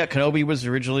confirms, Kenobi was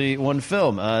originally one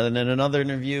film. And in another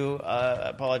interview,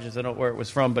 apologies, I don't know where it was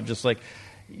from, but just like,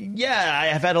 I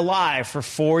have had a lie for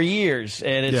 4 years,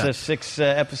 and it's a 6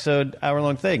 episode,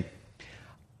 hour-long thing.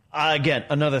 Again,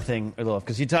 another thing I love,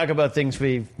 because you talk about things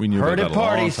we heard at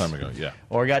parties, a long time ago,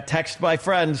 or got texted by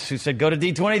friends who said, go to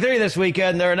D23 this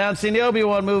weekend, they're announcing the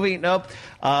Obi-Wan movie. Nope.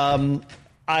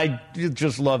 I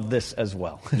just love this as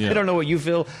well. I don't know what you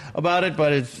feel about it,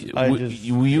 but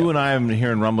you and I have been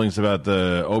hearing rumblings about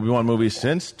the Obi-Wan movie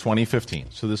since 2015,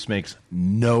 so this makes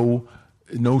no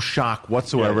shock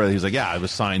whatsoever. He's like, I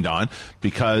was signed on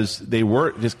because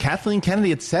Kathleen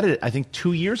Kennedy had said it, I think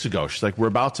 2 years ago. She's like, we're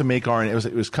about to make it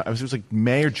was like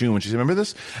May or June when she said, remember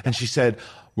this? And she said,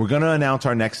 we're going to announce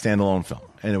our next standalone film,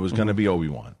 and it was going to be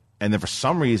Obi-Wan. And then for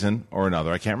some reason or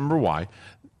another, I can't remember why,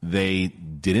 they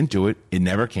didn't do it. It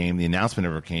never came. The announcement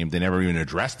never came. They never even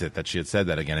addressed it that she had said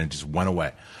that again, and it just went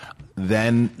away.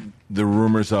 Then the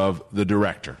rumors of the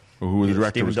director, who the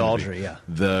director was going to be.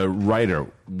 The writer,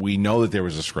 we know that there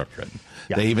was a script written.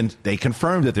 They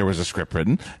confirmed that there was a script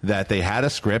written, that they had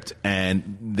a script,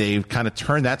 and they've kind of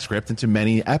turned that script into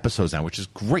many episodes now, which is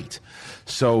great.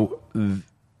 So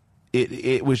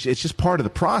it's just part of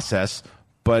the process.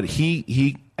 But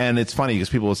he and it's funny because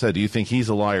people have said, do you think he's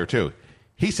a liar too?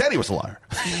 He said he was a liar.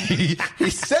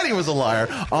 he said he was a liar.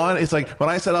 It's like when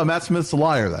I said, "Oh, Matt Smith's a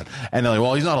liar," then, and they're like,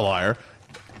 "Well, he's not a liar."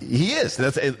 He is.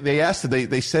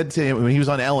 They said to him when he was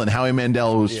on Ellen, Howie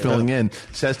Mandel, who was filling in,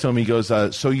 says to him, he goes,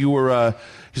 "So you were?"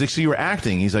 He's like, "So you were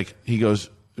acting?" He goes,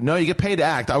 "No, you get paid to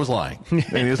act." I was lying, and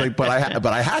he was like, "But I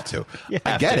had to.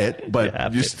 I get it,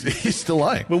 but he's still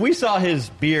lying." But we saw his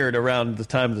beard around the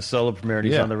time of the solo premiere, and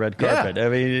he's on the red carpet. I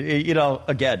mean,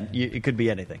 again, it could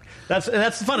be anything. That's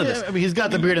the fun of this. I mean, he's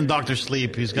got the beard in Dr.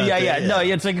 Sleep. He's got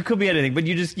it's like it could be anything, but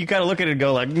you kind of look at it and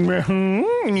go like,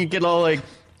 and you get all like,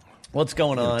 what's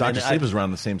going on? Dr. Sleep was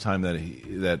around the same time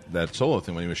that that solo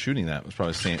thing when he was shooting that. It was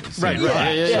probably the same. Right.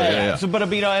 Yeah. So, but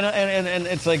and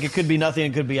it's like it could be nothing,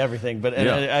 it could be everything. But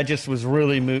I just was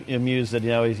really amused that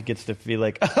he gets to feel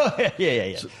like,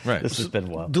 yeah. Right. This has been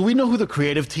wild. Do we know who the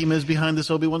creative team is behind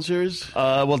this Obi-Wan series?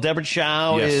 Well, Deborah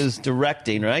Chow is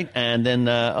directing, right? And then,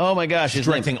 oh my gosh, she's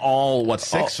directing all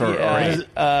 6 or 8.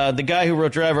 The guy who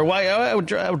wrote Driver.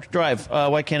 Drive.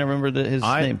 Why can't I remember his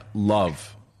name? I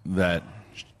love that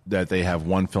they have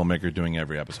one filmmaker doing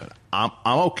every episode. I'm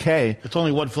okay. It's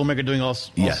only one filmmaker doing all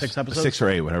 6 episodes? 6 or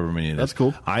 8, whatever many it is. That's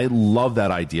cool. I love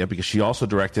that idea because she also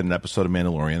directed an episode of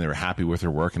Mandalorian. They were happy with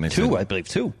her work. And they said, I believe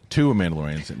two. 2 of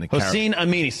Mandalorians. Hossein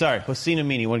Amini. Hossein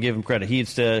Amini. I want to give him credit. He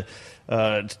used to...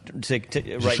 write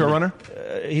showrunner?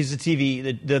 He's the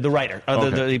TV, the writer.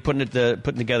 He putting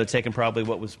together, taking probably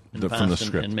what was in the past from the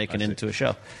script and making it into a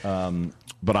show.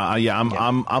 But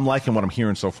I'm liking what I'm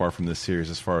hearing so far from this series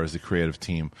as far as the creative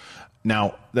team.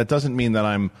 Now, that doesn't mean that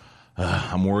I'm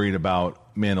worried about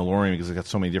Mandalorian because it's got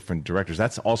so many different directors.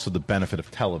 That's also the benefit of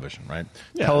television, right?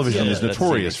 Yeah, Television is that's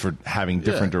notorious for having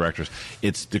different directors.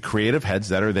 It's the creative heads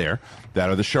that are there, that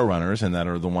are the showrunners, and that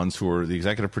are the ones who are the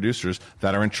executive producers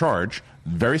that are in charge.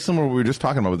 Very similar to what we were just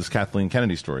talking about with this Kathleen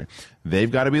Kennedy story.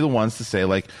 They've got to be the ones to say,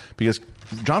 like, because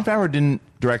Jon Favreau didn't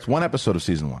direct one episode of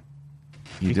season 1.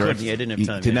 He didn't have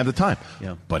time. Didn't have the time.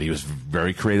 Yeah. But he was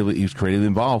very creatively. He was creatively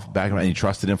involved back, and he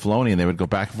trusted in Filoni, and they would go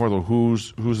back and forth. Well,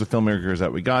 who's the filmmakers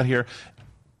that we got here?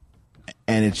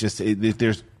 And it's just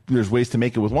there's ways to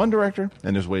make it with one director,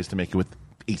 and there's ways to make it with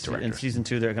 8 directors. In season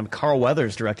 2, Carl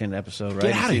Weathers directing an episode. Right?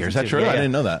 Get out of here! Is that true? Yeah, I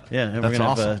didn't know that. Yeah, and that's we're gonna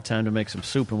awesome. have time to make some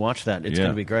soup and watch that. It's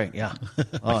gonna be great. Yeah.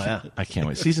 Oh yeah. I can't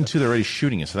wait. Season 2, they're already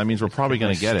shooting it, so that means we're probably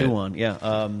going to get it. On.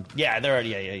 Yeah. Yeah. They're already.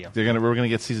 Yeah. We're going to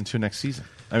get season 2 next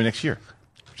year.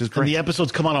 Which is great. And the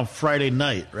episodes come out on Friday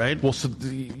night, right? Well, so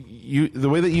the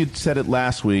way that you said it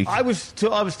last week, I was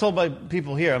told by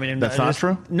people here. I mean, that's not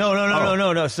true.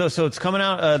 No. So it's coming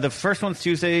out. The first one's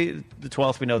Tuesday, the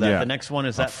 12th. We know that. Yeah. The next one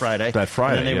is that Friday. That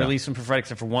Friday. And then they yeah. release them for Friday,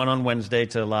 except for one on Wednesday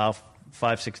to allow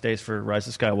 5-6 days for Rise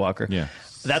of Skywalker. Yeah.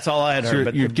 That's all I had So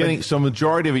heard. you're getting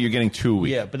majority of it. You're getting 2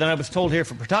 weeks. Yeah, but then I was told here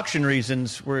for production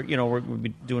reasons, we'll be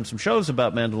doing some shows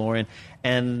about Mandalorian,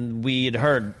 and we had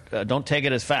heard, don't take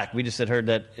it as fact. We just had heard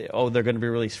that they're going to be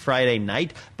released Friday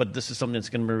night, but this is something that's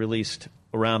going to be released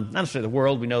around not necessarily the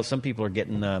world. We know some people are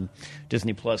getting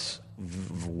Disney Plus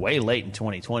way late in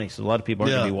 2020, so a lot of people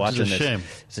aren't going to be watching this. Shame.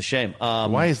 It's a shame.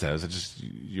 Why is that? Is it just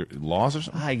your laws or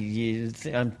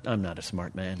something? I'm not a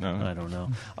smart man. No. I don't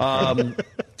know.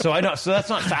 So I know. So that's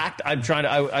not fact. I'm trying to.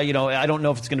 I don't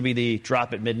know if it's going to be the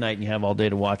drop at midnight and you have all day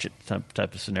to watch it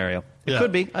type of scenario. It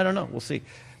could be. I don't know. We'll see.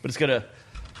 But it's going to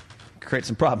create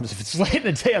some problems if it's late in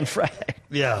the day on Friday.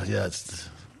 Yeah.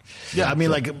 I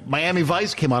mean, like Miami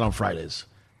Vice came out on Fridays,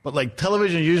 but like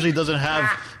television usually doesn't have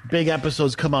big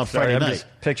episodes come out Friday I'm night. just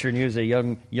picturing you as a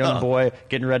young boy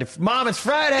getting ready. Mom, it's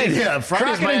Friday. Yeah,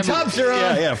 Friday's Crockett and Tubbs are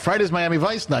on. Yeah, Friday's Miami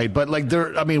Vice night. But like,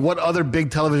 what other big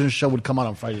television show would come out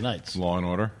on Friday nights? Law and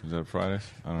Order, is that Fridays?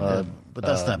 I don't know. But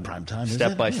that's not prime time. Is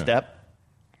Step it? by step.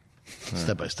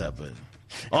 Step by step, but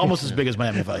almost as big as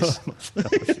Miami Vice.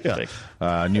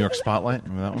 New York Spotlight,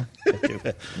 remember that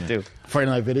one? Do.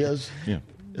 Friday Night Videos. Yeah.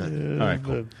 All right,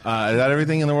 cool. Is that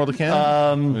everything in the world of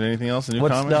canon? Anything else? A new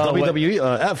comment?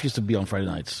 WWF used to be on Friday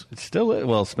nights. It's still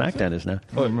SmackDown is now.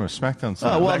 Oh, remember SmackDown's.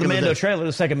 The Mando trailer,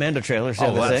 the second Mando trailer.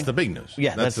 That's the big news.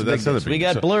 Yeah, that's the other big news. We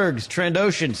got blurgs,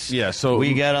 Trandoshans. Yeah, so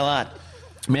we got a lot.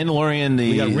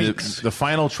 Mandalorian, got reeks. the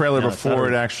final trailer No, it's not before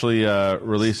a it actually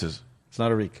releases. It's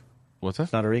not a reek. What's that?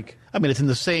 It's not a reek. I mean, it's in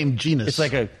the same genus. It's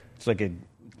like a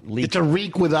leak. It's a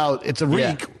reek without. It's a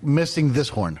reek missing this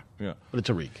horn. Yeah. But it's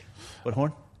a reek. What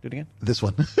horn? Do it again. This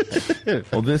one.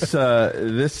 Well,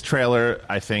 this trailer,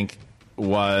 I think,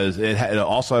 it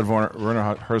also had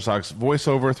Werner Herzog's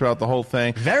voiceover throughout the whole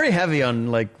thing. Very heavy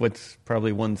on like what's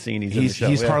probably one scene he's in the show.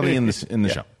 He's hardly in the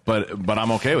show, but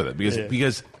I'm okay with it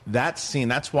because that scene.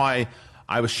 That's why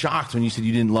I was shocked when you said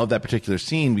you didn't love that particular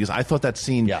scene, because I thought that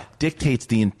scene dictates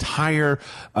the entire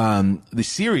the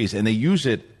series, and they use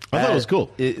it. I thought it was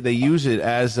cool. They use it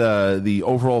as the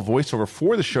overall voiceover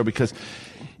for the show because.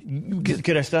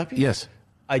 Could I stop you? Yes.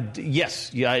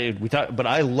 We thought, but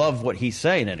I love what he's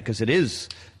saying in it because it is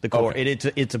the core. Okay.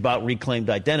 It's about reclaimed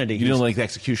identity. You don't like the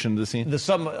execution of the scene?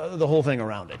 The whole thing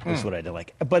around it is what I didn't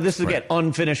like. But this is again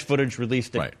unfinished footage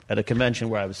released at a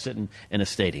convention where I was sitting in a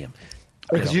stadium.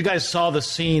 Because you guys saw the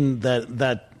scene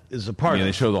that is a part of it.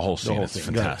 They show the whole scene. It's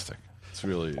thing. fantastic. It's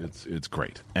really it's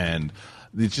great, and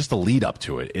it's just the lead up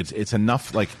to it. It's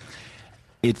enough. Like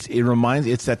it's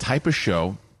that type of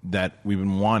show that we've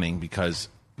been wanting, because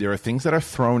there are things that are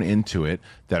thrown into it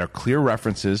that are clear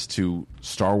references to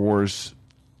Star Wars.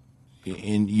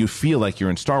 And you feel like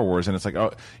you're in Star Wars, and it's like,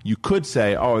 oh, you could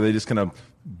say, oh, are they just going to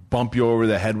bump you over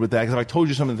the head with that? Because if I told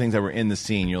you some of the things that were in the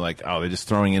scene, you're like, oh, they're just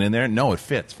throwing it in there. No, it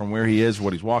fits from where he is,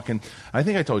 what he's walking. I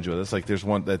think I told you this. Like, there's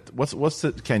one that what's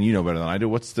the Ken? You know better than I do.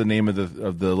 What's the name of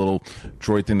the little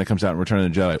droid thing that comes out in Return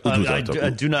of the Jedi? I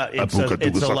do not.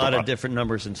 It's a lot of different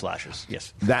numbers and slashes.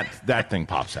 Yes, that thing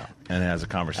pops out and has a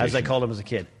conversation. As I called him as a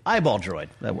kid, eyeball droid.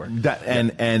 That worked.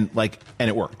 And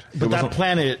it worked. But that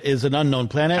planet is an unknown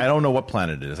planet. I don't know what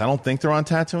planet it is. I don't think they're on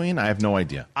Tatooine. I have no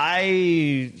idea.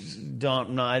 I don't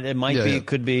know. It might be. It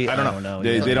could be. I don't know.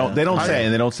 They don't say,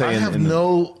 and they don't say. I have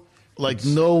no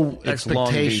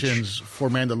expectations for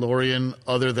Mandalorian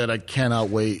other than I cannot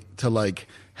wait to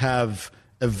have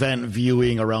event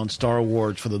viewing around Star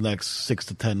Wars for the next 6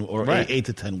 to 10 or Right. 8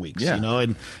 to 10 weeks. Yeah. You know,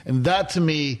 and that to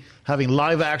me, having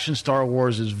live action Star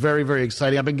Wars is very, very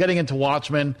exciting. I've been getting into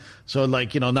Watchmen, so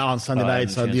like, you know, now on Sunday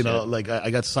nights, haven't you chance know, yet. like I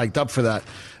got psyched up for that.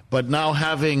 But now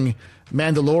having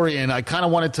Mandalorian, I kind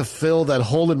of wanted to fill that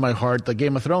hole in my heart that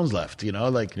Game of Thrones left. You know,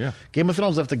 like Game of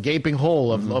Thrones left a gaping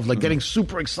hole of like getting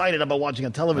super excited about watching a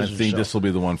I television think show. this will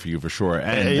be the one for you for sure.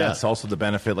 And Yeah. that's also the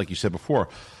benefit, like you said before.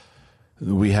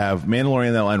 We have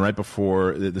Mandalorian that'll end right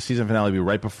before the season finale will be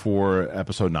right before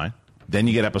episode 9. Then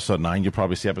you get episode 9. You'll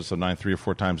probably see episode 9 3 or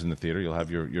 4 times in the theater. You'll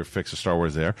have your fix of Star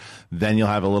Wars there. Then you'll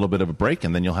have a little bit of a break,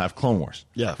 and then you'll have Clone Wars.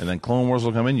 Yeah. And then Clone Wars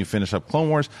will come in. You finish up Clone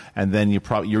Wars, and then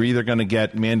you're either going to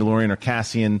get Mandalorian or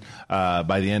Cassian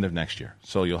by the end of next year.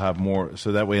 So you'll have more.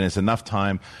 So that way, and it's enough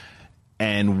time.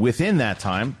 And within that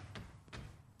time,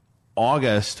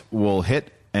 August will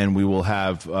hit, and we will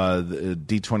have the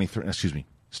D23. Excuse me,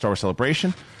 Star Wars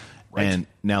Celebration. Right. And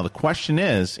now the question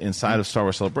is, inside of Star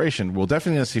Wars Celebration, we'll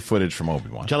definitely going to see footage from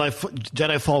Obi-Wan.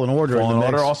 Jedi Fallen Order. Fallen in the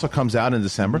Order mix. also comes out in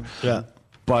December. Yeah.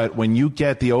 But when you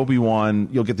get the Obi-Wan,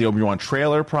 you'll get the Obi-Wan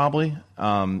trailer probably.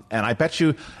 And I bet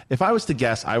you, if I was to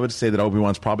guess, I would say that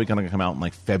Obi-Wan's probably going to come out in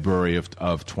like February of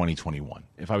 2021,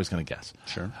 if I was going to guess.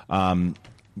 Sure.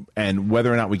 And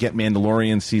whether or not we get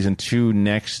Mandalorian season 2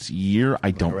 next year,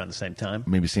 I don't. Around the same time.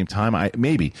 Maybe same time.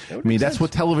 Maybe. I mean, that's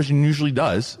what television usually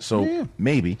does. So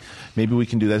maybe we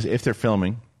can do that if they're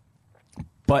filming.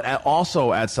 But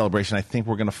also at Celebration, I think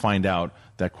we're going to find out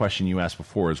that question you asked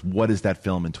before is what is that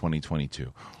film in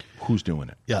 2022? Who's doing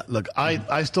it? Yeah, look,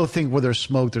 I still think where there's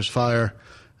smoke, there's fire.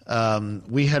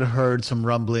 We had heard some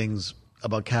rumblings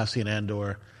about Cassian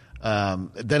Andor.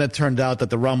 Then it turned out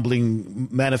that the rumbling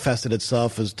manifested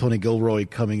itself as Tony Gilroy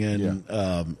coming in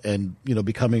and you know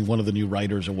becoming one of the new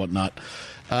writers or whatnot.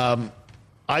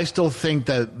 I still think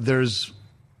that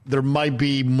there might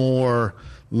be more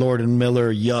Lord and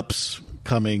Miller yups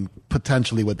coming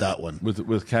potentially with that one.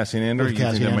 With Cassian Andor? With You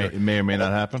think Cassian that Andor. may or may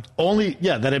not happen?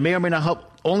 That it may or may not help.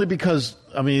 Only because,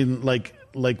 I mean, like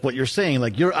what you're saying,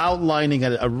 like you're outlining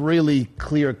a really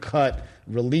clear-cut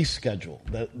release schedule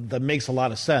that makes a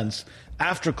lot of sense.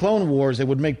 After Clone Wars, it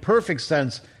would make perfect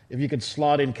sense if you could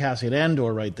slot in Cassian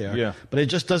Andor right there. Yeah. But it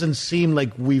just doesn't seem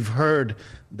like we've heard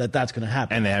that that's going to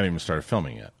happen. And they haven't even started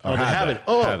filming yet. Oh, they haven't? They?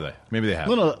 Oh. Have they? Maybe they have.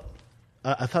 No,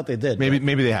 I thought they did.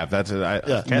 Maybe they have. That's Yeah.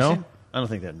 no. Cassian? I don't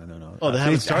think that. No. Oh, they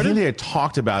haven't I started? think they had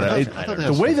talked about I it. thought they The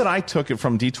had way started. that I took it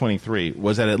from D23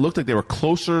 was that it looked like they were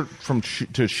closer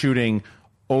to shooting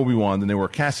Obi-Wan than they were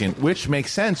Cassian, which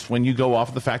makes sense when you go off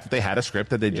of the fact that they had a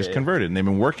script that they just converted, and they've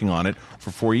been working on it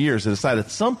for 4 years. They decided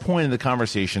at some point in the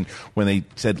conversation when they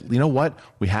said, you know what,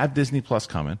 we have Disney Plus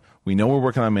coming. We know we're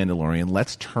working on Mandalorian.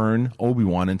 Let's turn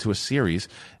Obi-Wan into a series.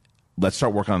 Let's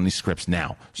start working on these scripts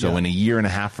now. So in a year and a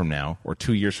half from now, or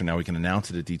 2 years from now, we can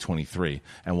announce it at D23,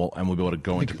 and we'll be able to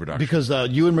go into production. Because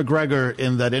Ewan McGregor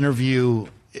in that interview,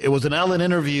 it was an Ellen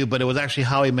interview, but it was actually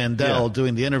Howie Mandel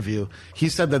doing the interview. He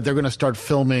said that they're going to start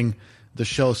filming the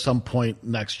show some point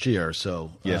next year.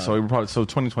 So so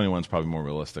 2021 is probably more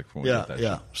realistic. When we get that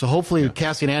show. So hopefully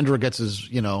Cassian Andor gets his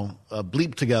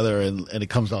bleep together and it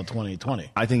comes out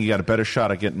 2020. I think you got a better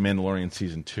shot at getting Mandalorian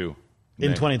season 2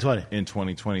 In 2020. In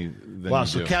 2020 than Wow, you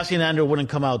so do. Cassian Andor wouldn't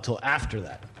come out till after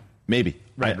that. Maybe.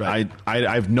 Right.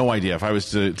 I have no idea if I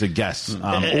was to guess.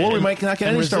 Or we might not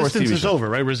get any Star Wars TV Resistance is show. over,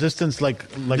 right? Resistance,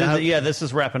 This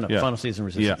is wrapping up. Yeah. Final season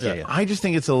Resistance. Yeah. I just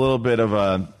think it's a little bit of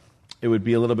a. It would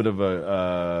be a little bit of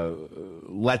a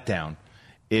letdown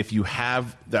if you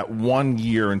have that 1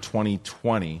 year in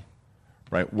 2020,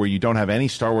 right, where you don't have any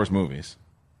Star Wars movies,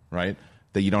 right,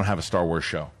 that you don't have a Star Wars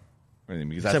show. Right?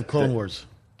 Because Except Clone Wars.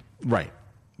 Right.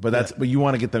 But but you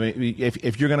want to get them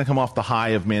if you're going to come off the high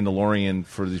of Mandalorian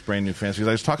for these brand new fans. Because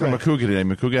I was talking to Makuga today.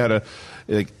 Makuga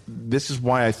had this is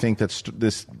why I think that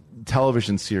this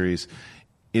television series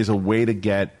is a way to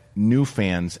get new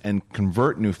fans and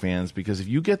convert new fans. Because if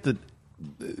you get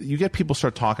people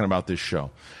start talking about this show,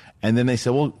 and then they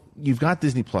say, well, you've got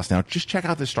Disney Plus now. Just check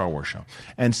out this Star Wars show.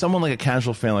 And someone like a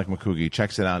casual fan like Makuga, he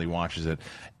checks it out, he watches it,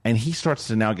 and he starts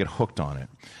to now get hooked on it.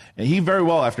 And he very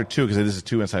well, after 2, because this is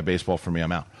 2 inside baseball for me,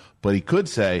 I'm out. But he could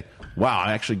say, wow,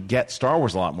 I actually get Star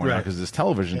Wars a lot more now because this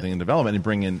television thing in development and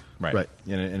bring in,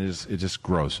 and it just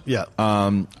grows. Yeah.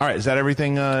 All right, is that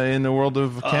everything in the world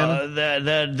of canon?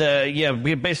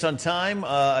 Based on time,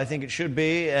 I think it should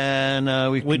be.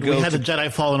 And we had the Jedi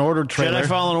Fallen Order trailer. Jedi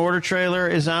Fallen Order trailer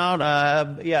is out.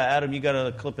 Adam, you got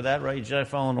a clip of that, right? Jedi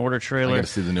Fallen Order trailer. I got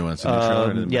to see the new one.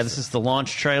 This is the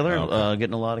launch trailer. Okay.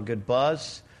 Getting a lot of good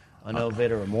buzz. I know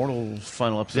Vader Immortal's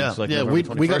final episode is like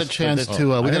November we got a 21st, chance but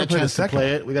to I gotta play the second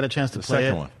play one. it. We got a chance to The play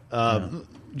second it. one.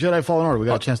 Jedi Fallen Order. We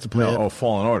got a chance to play it. Oh,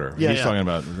 Fallen Order. Yeah, He's yeah. talking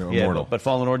about Yeah, Immortal. but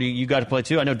Fallen Order, you got to play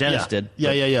too. I know Dennis did.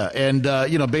 Yeah.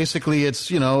 And basically, it's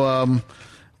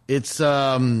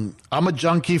I'm a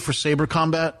junkie for saber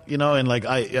combat, and like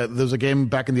there's a game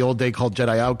back in the old day called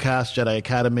Jedi Outcast, Jedi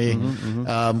Academy,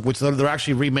 which they're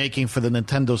actually remaking for the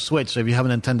Nintendo Switch. So if you have a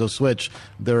Nintendo Switch,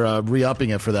 they're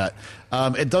re-upping it for that.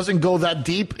 It doesn't go that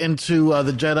deep into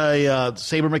the Jedi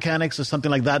saber mechanics as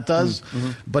something like that does,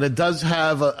 but it does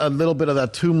have a little bit of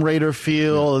that Tomb Raider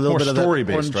feel, a little More bit of that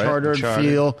story-based, right? Uncharted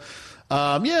feel.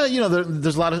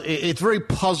 There's a lot of. It's very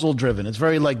puzzle driven. It's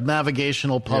very like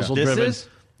navigational puzzle driven.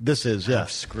 This is, yeah.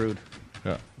 Screwed.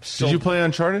 Yeah. So- Did you play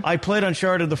Uncharted? I played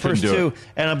Uncharted the first Couldn't do two, it.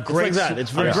 and I'm great. like that. It's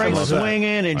very I'm great I love that.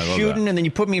 swinging and I love shooting, that. and then you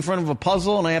put me in front of a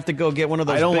puzzle, and I have to go get one of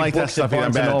those. I don't big like that books stuff at either.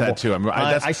 I'm Barnes bad and at that, Noble.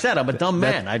 too. I said I'm a dumb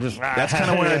man. That's kind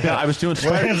of where I've been. I was doing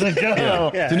Spider.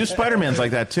 The new Spider-Man's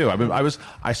like that too.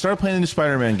 I started playing the new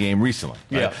Spider-Man game recently.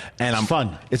 Right? Yeah. and It's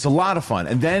fun. It's a lot of fun.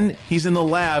 And then he's in the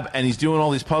lab and he's doing all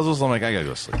these puzzles. I'm like, I gotta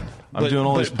go sleep. I'm doing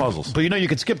all these puzzles. But you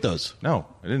could skip those. No,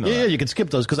 I didn't know. Yeah, that. you can skip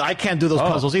those because I can't do those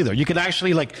puzzles either. You can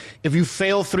actually if you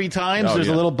fail 3 times, there's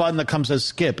a little button that comes as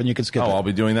skip, and you can skip it. I'll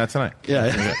be doing that tonight.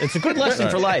 Yeah. It's a good lesson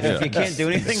for life. If you can't do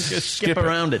anything, just skip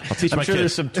around it. I'll teach I'm my sure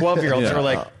kids. there's some 12-year-olds who are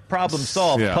like, problem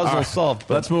solved, puzzle All right. solved.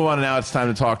 Let's move on now. It's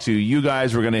time to talk to you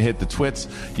guys. We're going to hit the twits.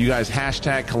 You guys,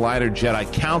 hashtag Collider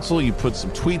Jedi Council. You put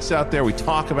some tweets out there. We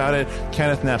talk about it.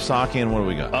 Kenneth Nafsakian, what do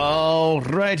we got? All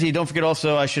righty. Don't forget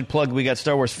also, I should plug, we got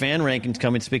Star Wars fan rankings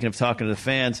coming. Speaking of talking to the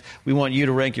fans, we want you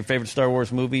to rank your favorite Star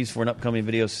Wars movies for an upcoming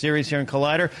video series here in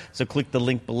Collider. So click the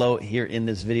link below here in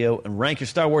this video and rank your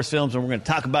Star Wars films, and we're going to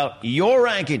talk about your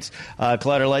rankings.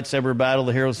 Collider Lightsaber Battle,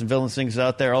 the heroes and villains things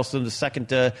out there. Also the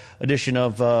second edition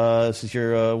of, this is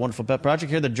your wonderful pet project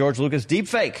here, the George Lucas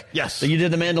deepfake. Yes. So you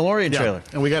did the Mandalorian trailer.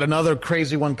 And we got another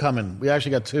crazy one coming. We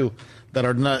actually got 2 that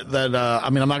are not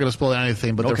I'm not going to spoil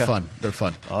anything, but Okay. they're fun. They're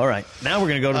fun. All right. Now we're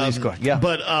going to go to these scores. Yeah.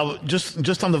 But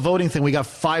just on the voting thing, we got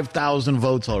 5,000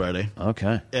 votes already.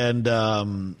 Okay. And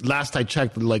last I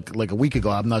checked, like a week ago,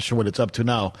 I'm not sure what it's up to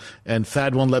now. And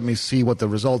Thad won't let me see what the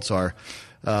results are.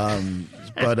 Yeah,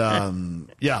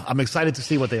 I'm excited to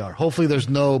see what they are. Hopefully there's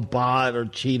no bot or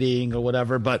cheating or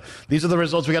whatever, but these are the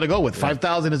results we got to go with.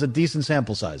 5,000 is a decent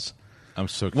sample size. I'm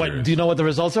so curious. What, do you know what the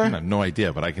results are? I have no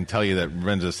idea, but I can tell you that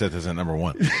Revenge of the Sith isn't number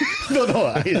 1.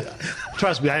 No,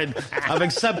 trust me, I've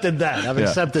accepted that.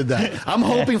 Accepted that. I'm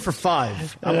hoping for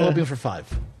 5. I'm hoping for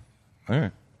 5. All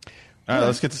right. All right,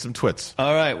 let's get to some twits.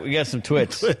 All right, we got some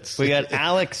twits. We got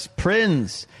Alex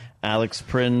Prins. Alex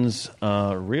Prins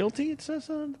Realty, it says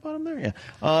on the bottom there.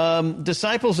 Yeah.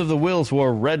 Disciples of the Wills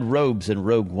wore red robes in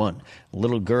Rogue One.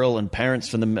 Little girl and parents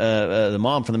from the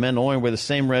mom from the Mandalorian wear the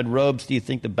same red robes. Do you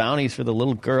think the bounties for the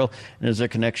little girl, and is there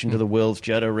connection to the Wills,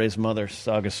 Jedi, Rey's mother,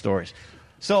 saga stories?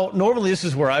 So normally this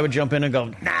is where I would jump in and go,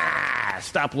 nah,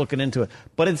 stop looking into it.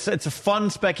 But it's a fun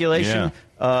speculation.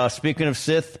 Speaking of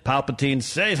Sith, Palpatine,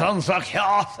 Satan's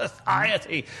secure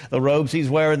society. The robes he's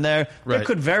wearing there. Right. There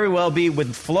could very well be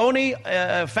with Filoni,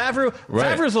 Favreau.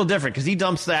 Right. Favreau's a little different because he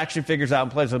dumps the action figures out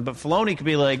and plays them. But Filoni could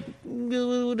be like,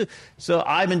 so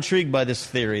I'm intrigued by this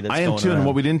theory that's I am going too, around. and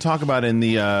what we didn't talk about in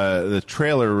the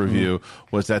trailer review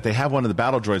was that they have one of the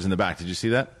battle droids in the back. Did you see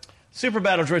that? Super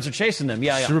battle droids are chasing them.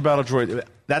 Yeah. Super battle droid.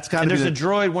 That's got to And be there's a the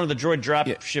droid, one of the droid drop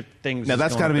ship things. Now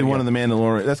that's got to be one of the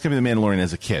Mandalorian. That's going to be the Mandalorian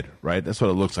as a kid, right? That's what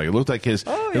it looks like. It looked like his.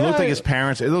 Oh, It looked yeah. like his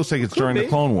parents. It looks like it's Could during be. the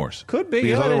Clone Wars. Could be. Because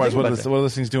Yeah, I didn't otherwise, think what about are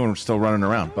those things doing? Still running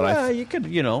around. But Yeah, you could,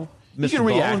 You Mr. can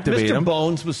Bones, reactivate Mr. him.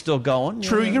 Bones was still going.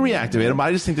 True, you can reactivate them. But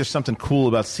I just think there's something cool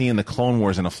about seeing the Clone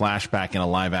Wars in a flashback in a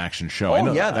live action show. Oh, I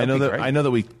know, yeah, that'd I know be that. great. I know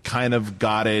that we kind of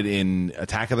got it in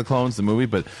Attack of the Clones, the movie,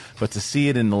 but to see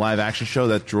it in the live action show,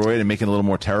 that droid, and make it a little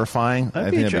more terrifying, I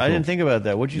think that'd be cool. I didn't think about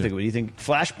that. What did you think of it? Do you think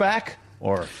flashback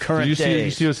or current Did you see? days?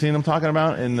 You see what scene I'm talking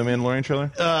about in the Mandalorian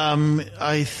trailer?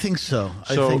 I think so.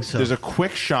 I think so. There's a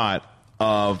quick shot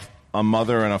of a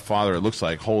mother and a father, it looks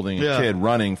like, holding a kid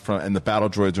running from, and the battle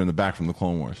droids are in the back from the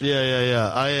Clone Wars.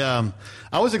 Yeah.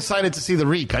 I was excited to see the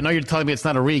reek. I know you're telling me it's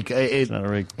not a reek. It's not a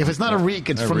reek. If it's not a reek,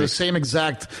 it's from the same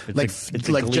exact It's a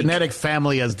gleek. genetic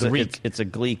family as the reek. It's a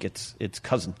gleek. It's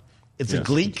cousin. It's a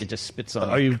gleek. It just spits on.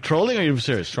 Are you trolling or are you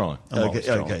serious? Trolling. I'm always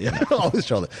trolling. Okay, yeah. Always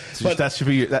trolling. But that should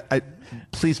be.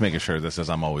 Please make sure this says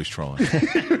I'm always trolling.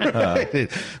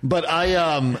 But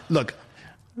I look,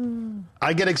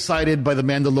 I get excited by the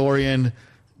Mandalorian,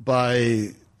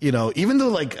 by even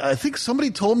though I think somebody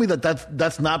told me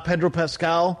that's not Pedro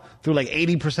Pascal through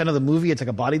 80% of the movie. It's like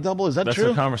a body double. Is that That's true?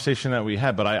 the conversation that we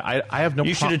had, but I have no.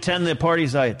 You should attend the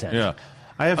parties I attend. Yeah,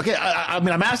 I have. Okay, I'm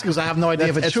asking because I have no idea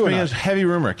if it's true or a not. heavy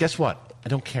rumor. Guess what? I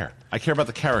don't care. I care about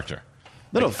the character.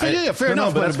 Fair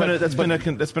enough. But that's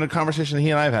been a conversation he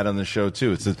and I have had on the show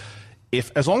too.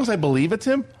 It's as long as I believe it's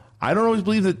him, I don't always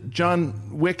believe that John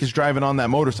Wick is driving on that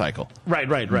motorcycle. Right.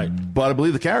 But I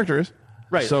believe the character is.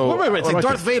 Right. So right. It's like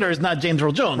Darth Vader is not James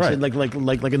Earl Jones, right. like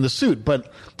in the suit.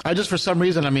 But I just, for some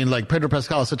reason, I mean, like Pedro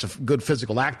Pascal is such a good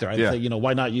physical actor. I think,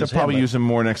 why not use him? They'll probably use him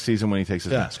more next season when he takes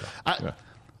his mask off.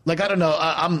 I don't know.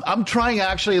 I'm trying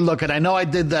actually. Look, and I know I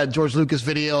did that George Lucas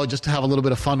video just to have a little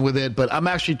bit of fun with it, but I'm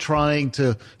actually trying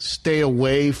to stay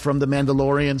away from the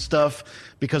Mandalorian stuff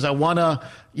because I want to,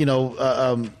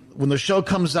 when the show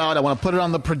comes out, I want to put it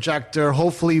on the projector.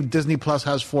 Hopefully, Disney Plus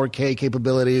has 4K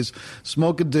capabilities.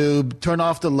 Smoke a doob, turn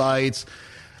off the lights.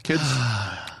 Kids,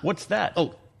 what's that?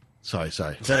 Oh, sorry. Is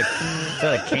that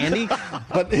a candy?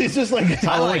 But it's just like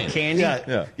Halloween candy.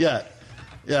 Yeah.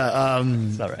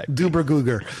 It's all right. Duber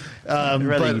Googer. I'd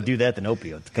rather you do that than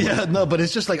opioids. Come on. No, but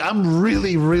it's just like I'm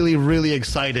really, really, really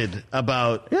excited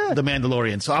about The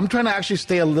Mandalorian. So I'm trying to actually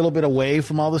stay a little bit away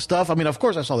from all the stuff. I mean, of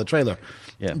course, I saw the trailer.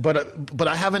 Yeah. But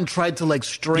I haven't tried to like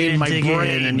strain my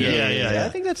brain. Yeah. I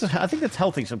think that's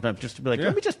healthy sometimes, just to be like,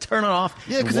 let me just turn it off.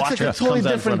 Yeah, because it's like a totally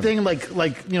different thing.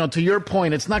 Like to your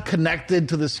point, it's not connected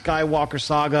to the Skywalker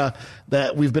saga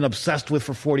that we've been obsessed with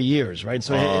for 40 years, right?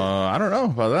 So I don't know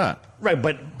about that. Right,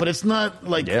 but it's not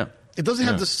like it doesn't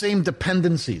have the same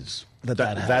dependencies that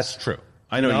has. That's true.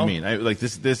 I know what you mean. Like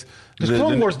this because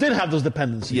Clone Wars did have those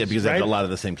dependencies. Yeah, because they had a lot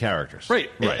of the same characters. Right.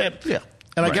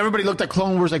 And like everybody looked at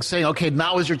Clone Wars like saying, okay,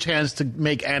 now is your chance to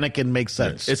make Anakin make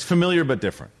sense. It's familiar but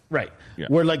different. Right. Yeah.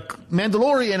 Where like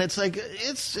Mandalorian, it's like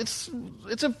it's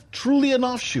a truly an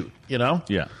offshoot, Yeah.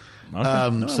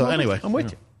 Okay. So anyway, I'm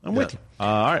with you. I'm with you.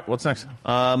 All right. What's next?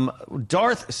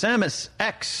 Darth Samus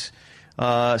X.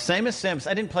 Samus.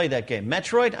 I didn't play that game.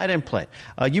 Metroid. I didn't play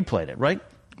it. You played it, right?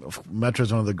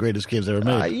 Metroid's one of the greatest games ever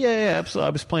made. Yeah, absolutely.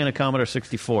 I was playing a Commodore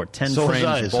 64, 10 so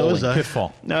frames. So was I.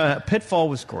 Pitfall. Pitfall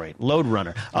was great. Load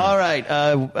Runner. All right.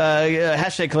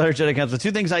 Hashtag Collider Jedi Council.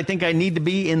 2 things I think I need to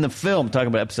be in the film. Talking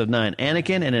about Episode 9.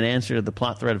 Anakin and an answer to the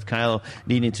plot thread of Kylo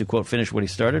needing to, quote, finish what he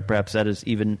started. Perhaps that is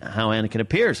even how Anakin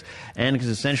appears. Anakin is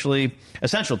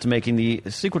essential to making the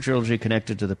sequel trilogy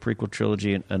connected to the prequel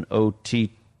trilogy and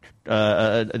OT,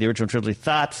 the original trilogy.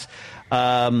 Thoughts?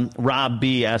 Rob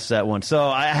B asked that one. So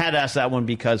I had asked that one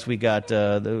because we got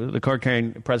the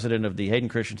card-carrying president of the Hayden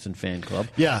Christensen fan club.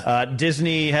 Yeah.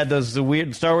 Disney had those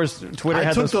weird Star Wars Twitter. I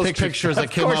had took those pictures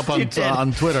that came up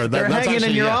on Twitter. They're hanging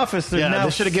in your office. They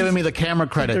should have given me the camera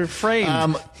credit. They're framed.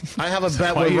 I have a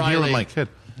bet with Riley.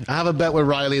 I have a bet with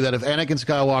Riley that if Anakin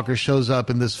Skywalker shows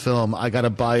up in this film, I got to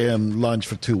buy him lunch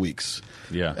for 2 weeks.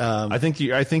 Yeah. I think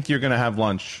you're going to have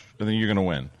lunch. I think you're going to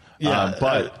win. Yeah.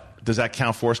 But does that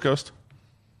count Force Ghost?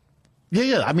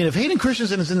 Yeah. I mean, if Hayden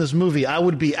Christensen is in this movie, I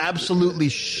would be absolutely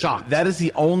shocked. That is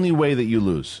the only way that you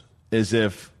lose, is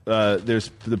if there's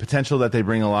the potential that they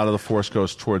bring a lot of the Force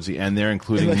Ghosts towards the end there,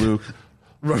 including Luke.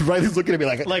 Riley's looking at me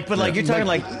like you're talking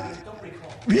like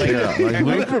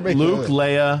Luke,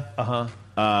 Leia,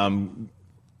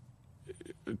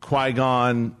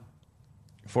 Qui-Gon,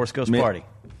 Force Ghost Party.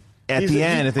 At the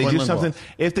end, if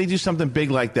they do something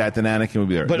big like that, then Anakin will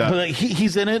be there. But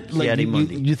he's in it. Like,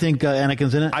 you think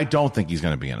Anakin's in it? I don't think he's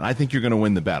going to be in it. I think you're going to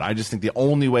win the bet. I just think the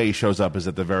only way he shows up is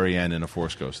at the very end in a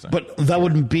Force Ghost thing. But that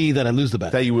wouldn't be that I lose the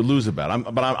bet. That you would lose the bet.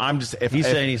 I'm just. He's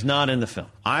saying he's not in the film.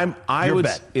 I would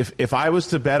bet. If I was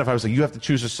to bet, if I was like, you have to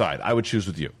choose a side, I would choose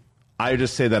with you. I would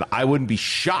just say that I wouldn't be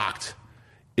shocked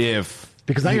if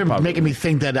because now you're making me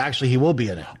think that actually he will be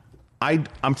in it. I'm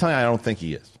telling you, I don't think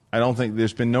he is. I don't think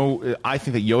there's been no. I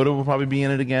think that Yoda will probably be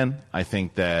in it again. I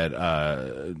think that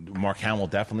Mark Hamill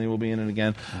definitely will be in it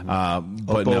again.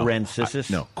 But no,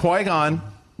 no. Qui-Gon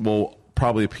will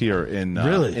probably appear in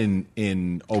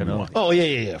Obi-Wan. Oh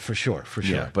yeah, for sure.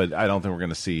 Yeah, but I don't think we're going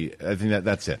to see. I think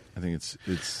that's it. I think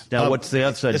it's. Now, what's the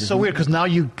outside? It's so weird because now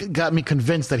you got me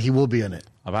convinced that he will be in it.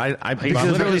 He's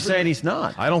literally saying he's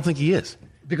not. I don't think he is.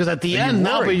 Because at the end,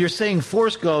 now but you're saying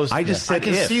Force Ghost. I can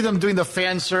see them doing the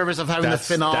fan service of having the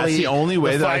finale. That's the only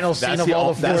way. That's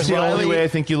the only way I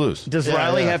think you lose. Does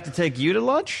Riley have to take you to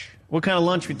lunch? What kind of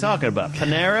lunch are we talking about?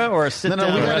 Panera or a sit-down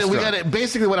restaurant? We got it.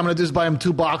 Basically, what I'm going to do is buy him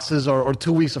 2 boxes or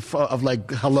 2 weeks of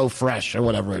like Hello Fresh or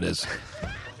whatever it is.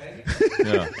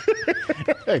 Yeah.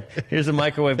 Here's a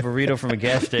microwave burrito from a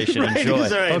gas station. Enjoy.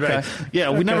 Right. Yeah,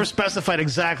 we never specified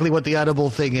exactly what the edible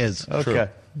thing is. Okay.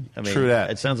 True that.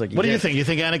 It sounds like. What do you think? You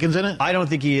think Anakin's in it? I don't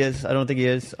think he is.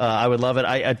 I would love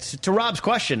it. To Rob's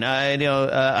question,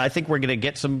 I think we're going to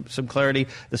get some clarity.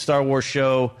 The Star Wars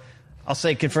show, I'll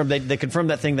say, confirmed. They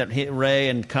confirmed that thing that Rey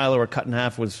and Kylo were cut in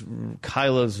half was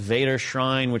Kylo's Vader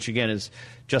shrine, which again is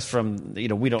just from we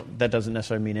don't. That doesn't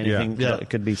necessarily mean anything. Yeah. It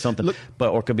could be something,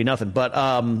 or it could be nothing. But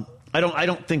I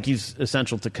don't think he's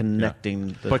essential to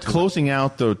connecting. But closing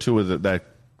out though too with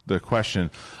the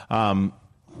question,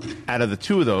 out of the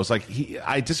two of those, like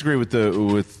I disagree with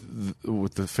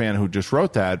the fan who just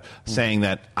wrote that, saying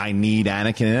that I need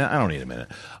Anakin in it. I don't need him in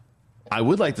it. I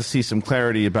would like to see some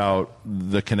clarity about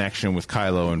the connection with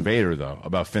Kylo and Vader, though,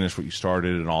 about finish what you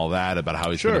started and all that, about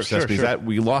how he's been obsessed. Because that,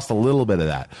 we lost a little bit of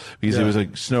that. Because it was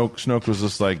like Snoke was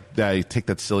just like, you take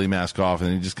that silly mask off,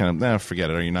 and he just kind of, forget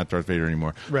it, or you're not Darth Vader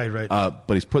anymore. Right.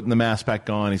 But he's putting the mask back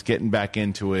on, he's getting back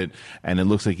into it, and it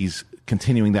looks like he's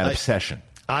continuing that obsession.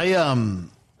 And,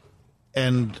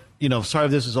 sorry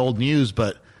if this is old news,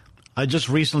 but I just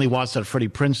recently watched that Freddie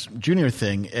Prinze Jr.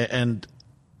 thing, and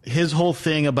his whole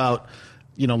thing about,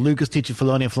 Lucas teaching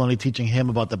Filoni and Filoni teaching him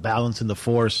about the balance in the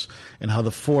Force and how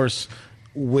the Force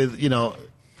with,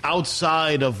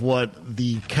 outside of what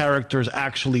the characters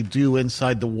actually do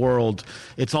inside the world,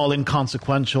 it's all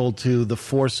inconsequential to the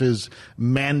Force's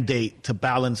mandate to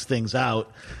balance things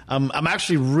out. I'm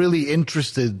actually really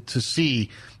interested to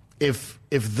see if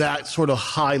that sort of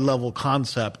high level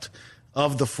concept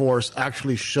of the Force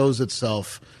actually shows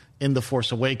itself in The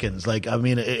Force Awakens. Rise of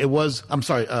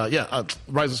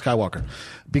Skywalker.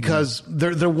 Because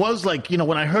there was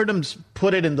when I heard him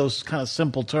put it in those kind of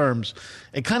simple terms,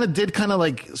 it kind of did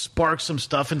spark some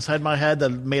stuff inside my head that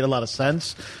made a lot of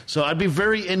sense. So I'd be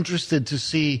very interested to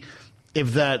see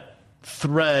if that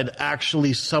thread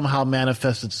actually somehow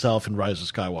manifests itself in Rise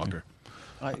of Skywalker.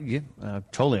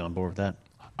 Totally on board with that.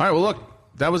 All right, well, look,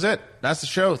 that was it. That's the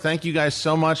show. Thank you guys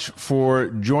so much for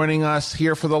joining us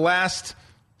here for the last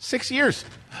 6 years.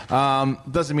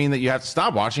 Doesn't mean that you have to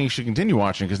stop watching. You should continue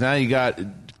watching, because now you got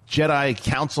Jedi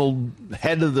Council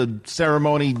head of the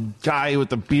ceremony guy with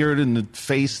the beard and the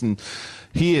face, and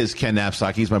he is Ken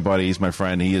Knapsack. He's my buddy. He's my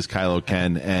friend. He is Kylo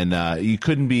Ken, and you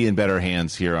couldn't be in better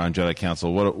hands here on Jedi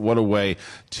Council. What a way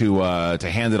to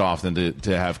hand it off than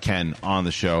to have Ken on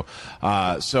the show.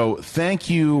 So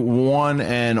thank you one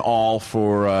and all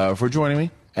for joining me.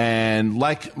 And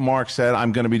like Mark said,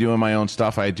 I'm going to be doing my own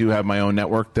stuff. I do have my own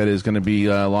network that is going to be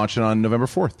launching on November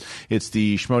 4th. It's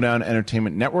the Schmodown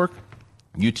Entertainment Network.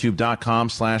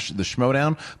 YouTube.com/The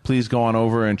Schmodown. Please go on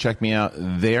over and check me out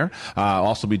there. I'll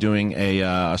also be doing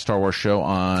a Star Wars show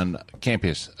on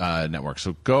Campus Network.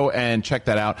 So go and check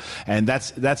that out. And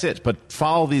that's it. But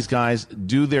follow these guys,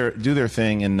 do their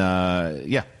thing, and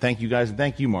thank you guys, and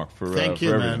thank you, Mark, for thank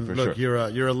you, everything. man. For Look, sure.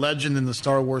 you're a legend in the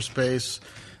Star Wars space.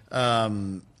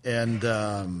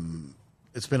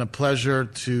 It's been a pleasure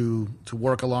to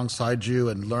work alongside you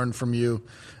and learn from you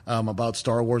about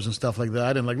Star Wars and stuff like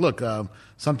that. And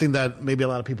something that maybe a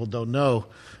lot of people don't know,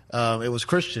 it was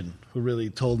Christian who really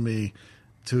told me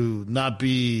to not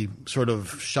be sort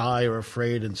of shy or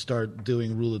afraid and start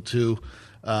doing Rule of Two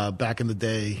back in the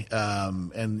day.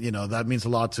 That means a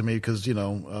lot to me because,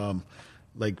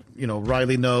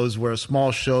 Riley knows we're a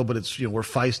small show, but it's, we're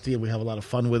feisty and we have a lot of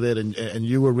fun with it. And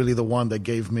you were really the one that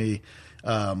gave me,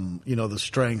 the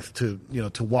strength to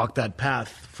walk that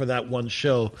path for that one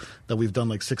show that we've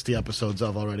done 60 episodes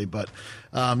of already. But,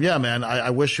 man, I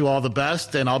wish you all the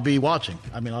best, and I'll be watching.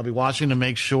 I'll be watching to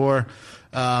make sure,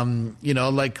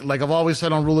 like I've always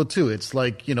said on Rule of Two, it's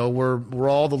we're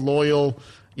all the loyal,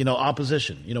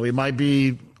 opposition. We might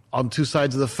be on two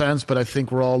sides of the fence, but I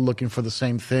think we're all looking for the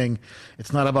same thing.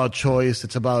 It's not about choice.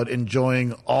 It's about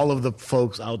enjoying all of the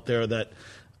folks out there that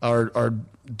are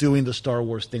doing the Star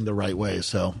Wars thing the right way.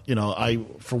 So, I,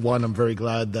 for one, I'm very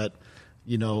glad that,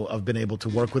 I've been able to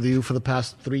work with you for the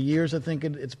past 3 years. I think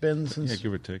it's been since. Yeah,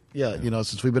 give or take. Yeah,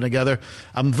 since we've been together.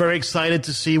 I'm very excited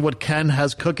to see what Ken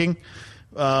has cooking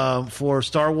for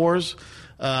Star Wars.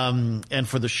 And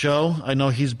for the show, I know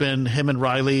him and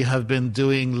Riley have been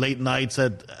doing late nights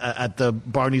at the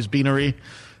Barney's Beanery,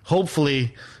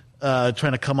 hopefully trying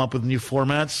to come up with new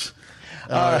formats.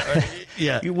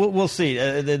 We'll see.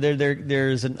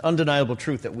 There's an undeniable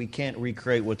truth that we can't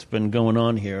recreate what's been going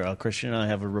on here. Christian and I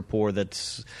have a rapport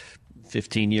that's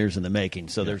 15 years in the making,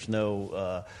 so there's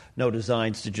no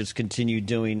designs to just continue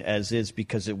doing as is,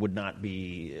 because it would not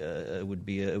be it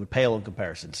would pale in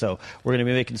comparison. So we're going to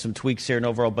be making some tweaks here and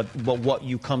overall, but what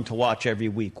you come to watch every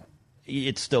week,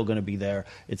 it's still going to be there.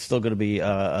 It's still going to be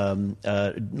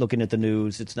looking at the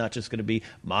news. It's not just going to be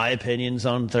my opinions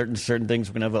on certain things.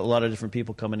 We're going to have a lot of different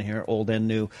people coming here, old and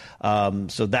new.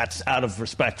 So that's out of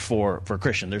respect for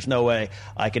Christian. There's no way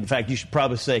I can. In fact, you should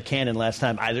probably say canon last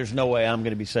time. There's no way I'm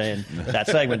going to be saying that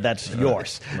segment. That's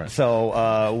yours. Right.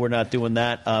 So we're not doing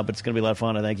that. But it's going to be a lot of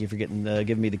fun. I thank you for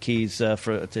giving me the keys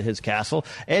to his castle.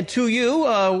 And to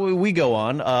you, we go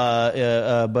on.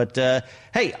 But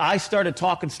hey, I started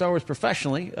talking Star Wars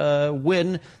professionally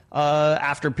win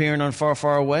after appearing on Far,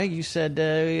 Far Away. You said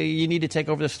you need to take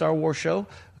over the Star Wars show.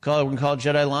 We can call it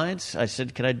Jedi Alliance. I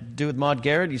said, can I do it with Maude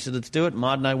Garrett? You said, let's do it.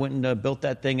 Maude and I went and built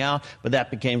that thing out, but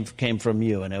that came from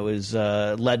you, and it was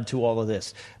led to all of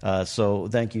this. So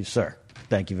thank you, sir.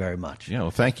 Thank you very much. Yeah,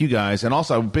 well, thank you guys, and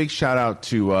also a big shout out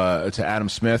to Adam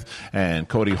Smith and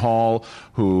Cody Hall,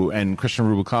 and Christian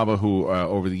Rubalcaba, who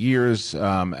over the years,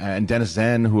 and Dennis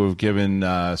Zen, who have given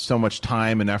so much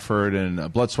time and effort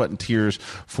and blood, sweat, and tears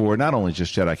for not only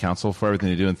just Jedi Council, for everything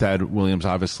they do, and Thad Williams,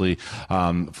 obviously,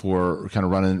 for kind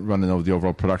of running over the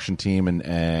overall production team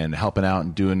and helping out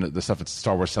and doing the stuff at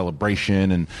Star Wars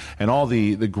Celebration and all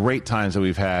the great times that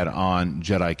we've had on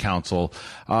Jedi Council,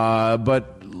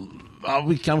 but.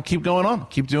 We can keep going on,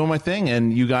 keep doing my thing.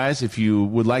 And you guys, if you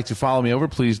would like to follow me over,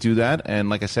 please do that. And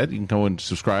like I said, you can go and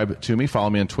subscribe to me, follow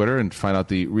me on Twitter, and find out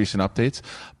the recent updates.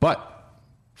 But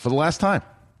for the last time,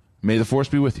 may the Force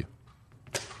be with you.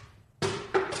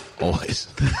 Always.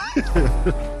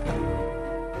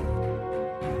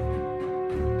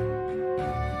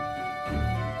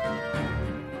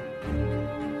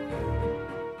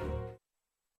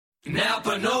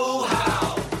 Napa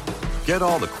know-how. Get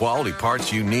all the quality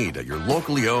parts you need at your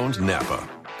locally owned Napa.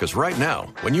 Because right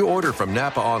now, when you order from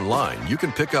Napa online, you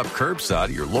can pick up curbside at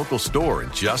your local store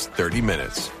in just 30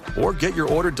 minutes. Or get your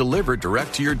order delivered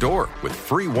direct to your door with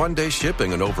free one-day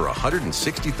shipping on over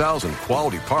 160,000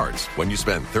 quality parts when you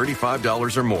spend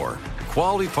 $35 or more.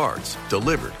 Quality parts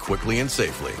delivered quickly and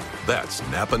safely. That's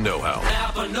Napa know-how.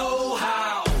 Napa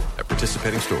know-how. At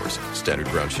participating stores, standard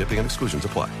ground shipping and exclusions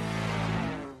apply.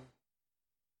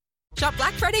 Shop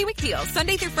Black Friday week deals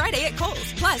Sunday through Friday at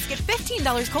Kohl's. Plus, get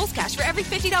 $15 Kohl's cash for every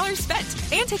 $50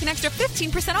 spent. And take an extra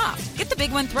 15% off. Get the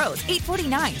Big One Throws,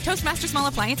 $8.49. Toastmaster Small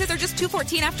Appliances are just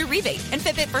 $2.14 after rebate. And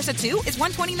Fitbit Versa 2 is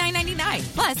 $129.99.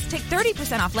 Plus, take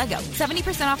 30% off Lego,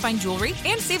 70% off fine jewelry,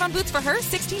 and save on boots for her,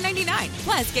 $16.99.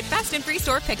 Plus, get fast and free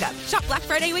store pickup. Shop Black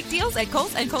Friday week deals at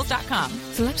Kohl's and Kohl's.com.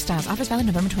 Select styles. Offers valid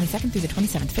November 22nd through the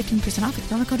 27th. 15% off with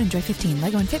promo code ENJOY15.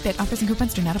 Lego and Fitbit offers and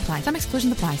coupons do not apply. Some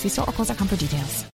exclusions apply. See store or Kohl's.com for details.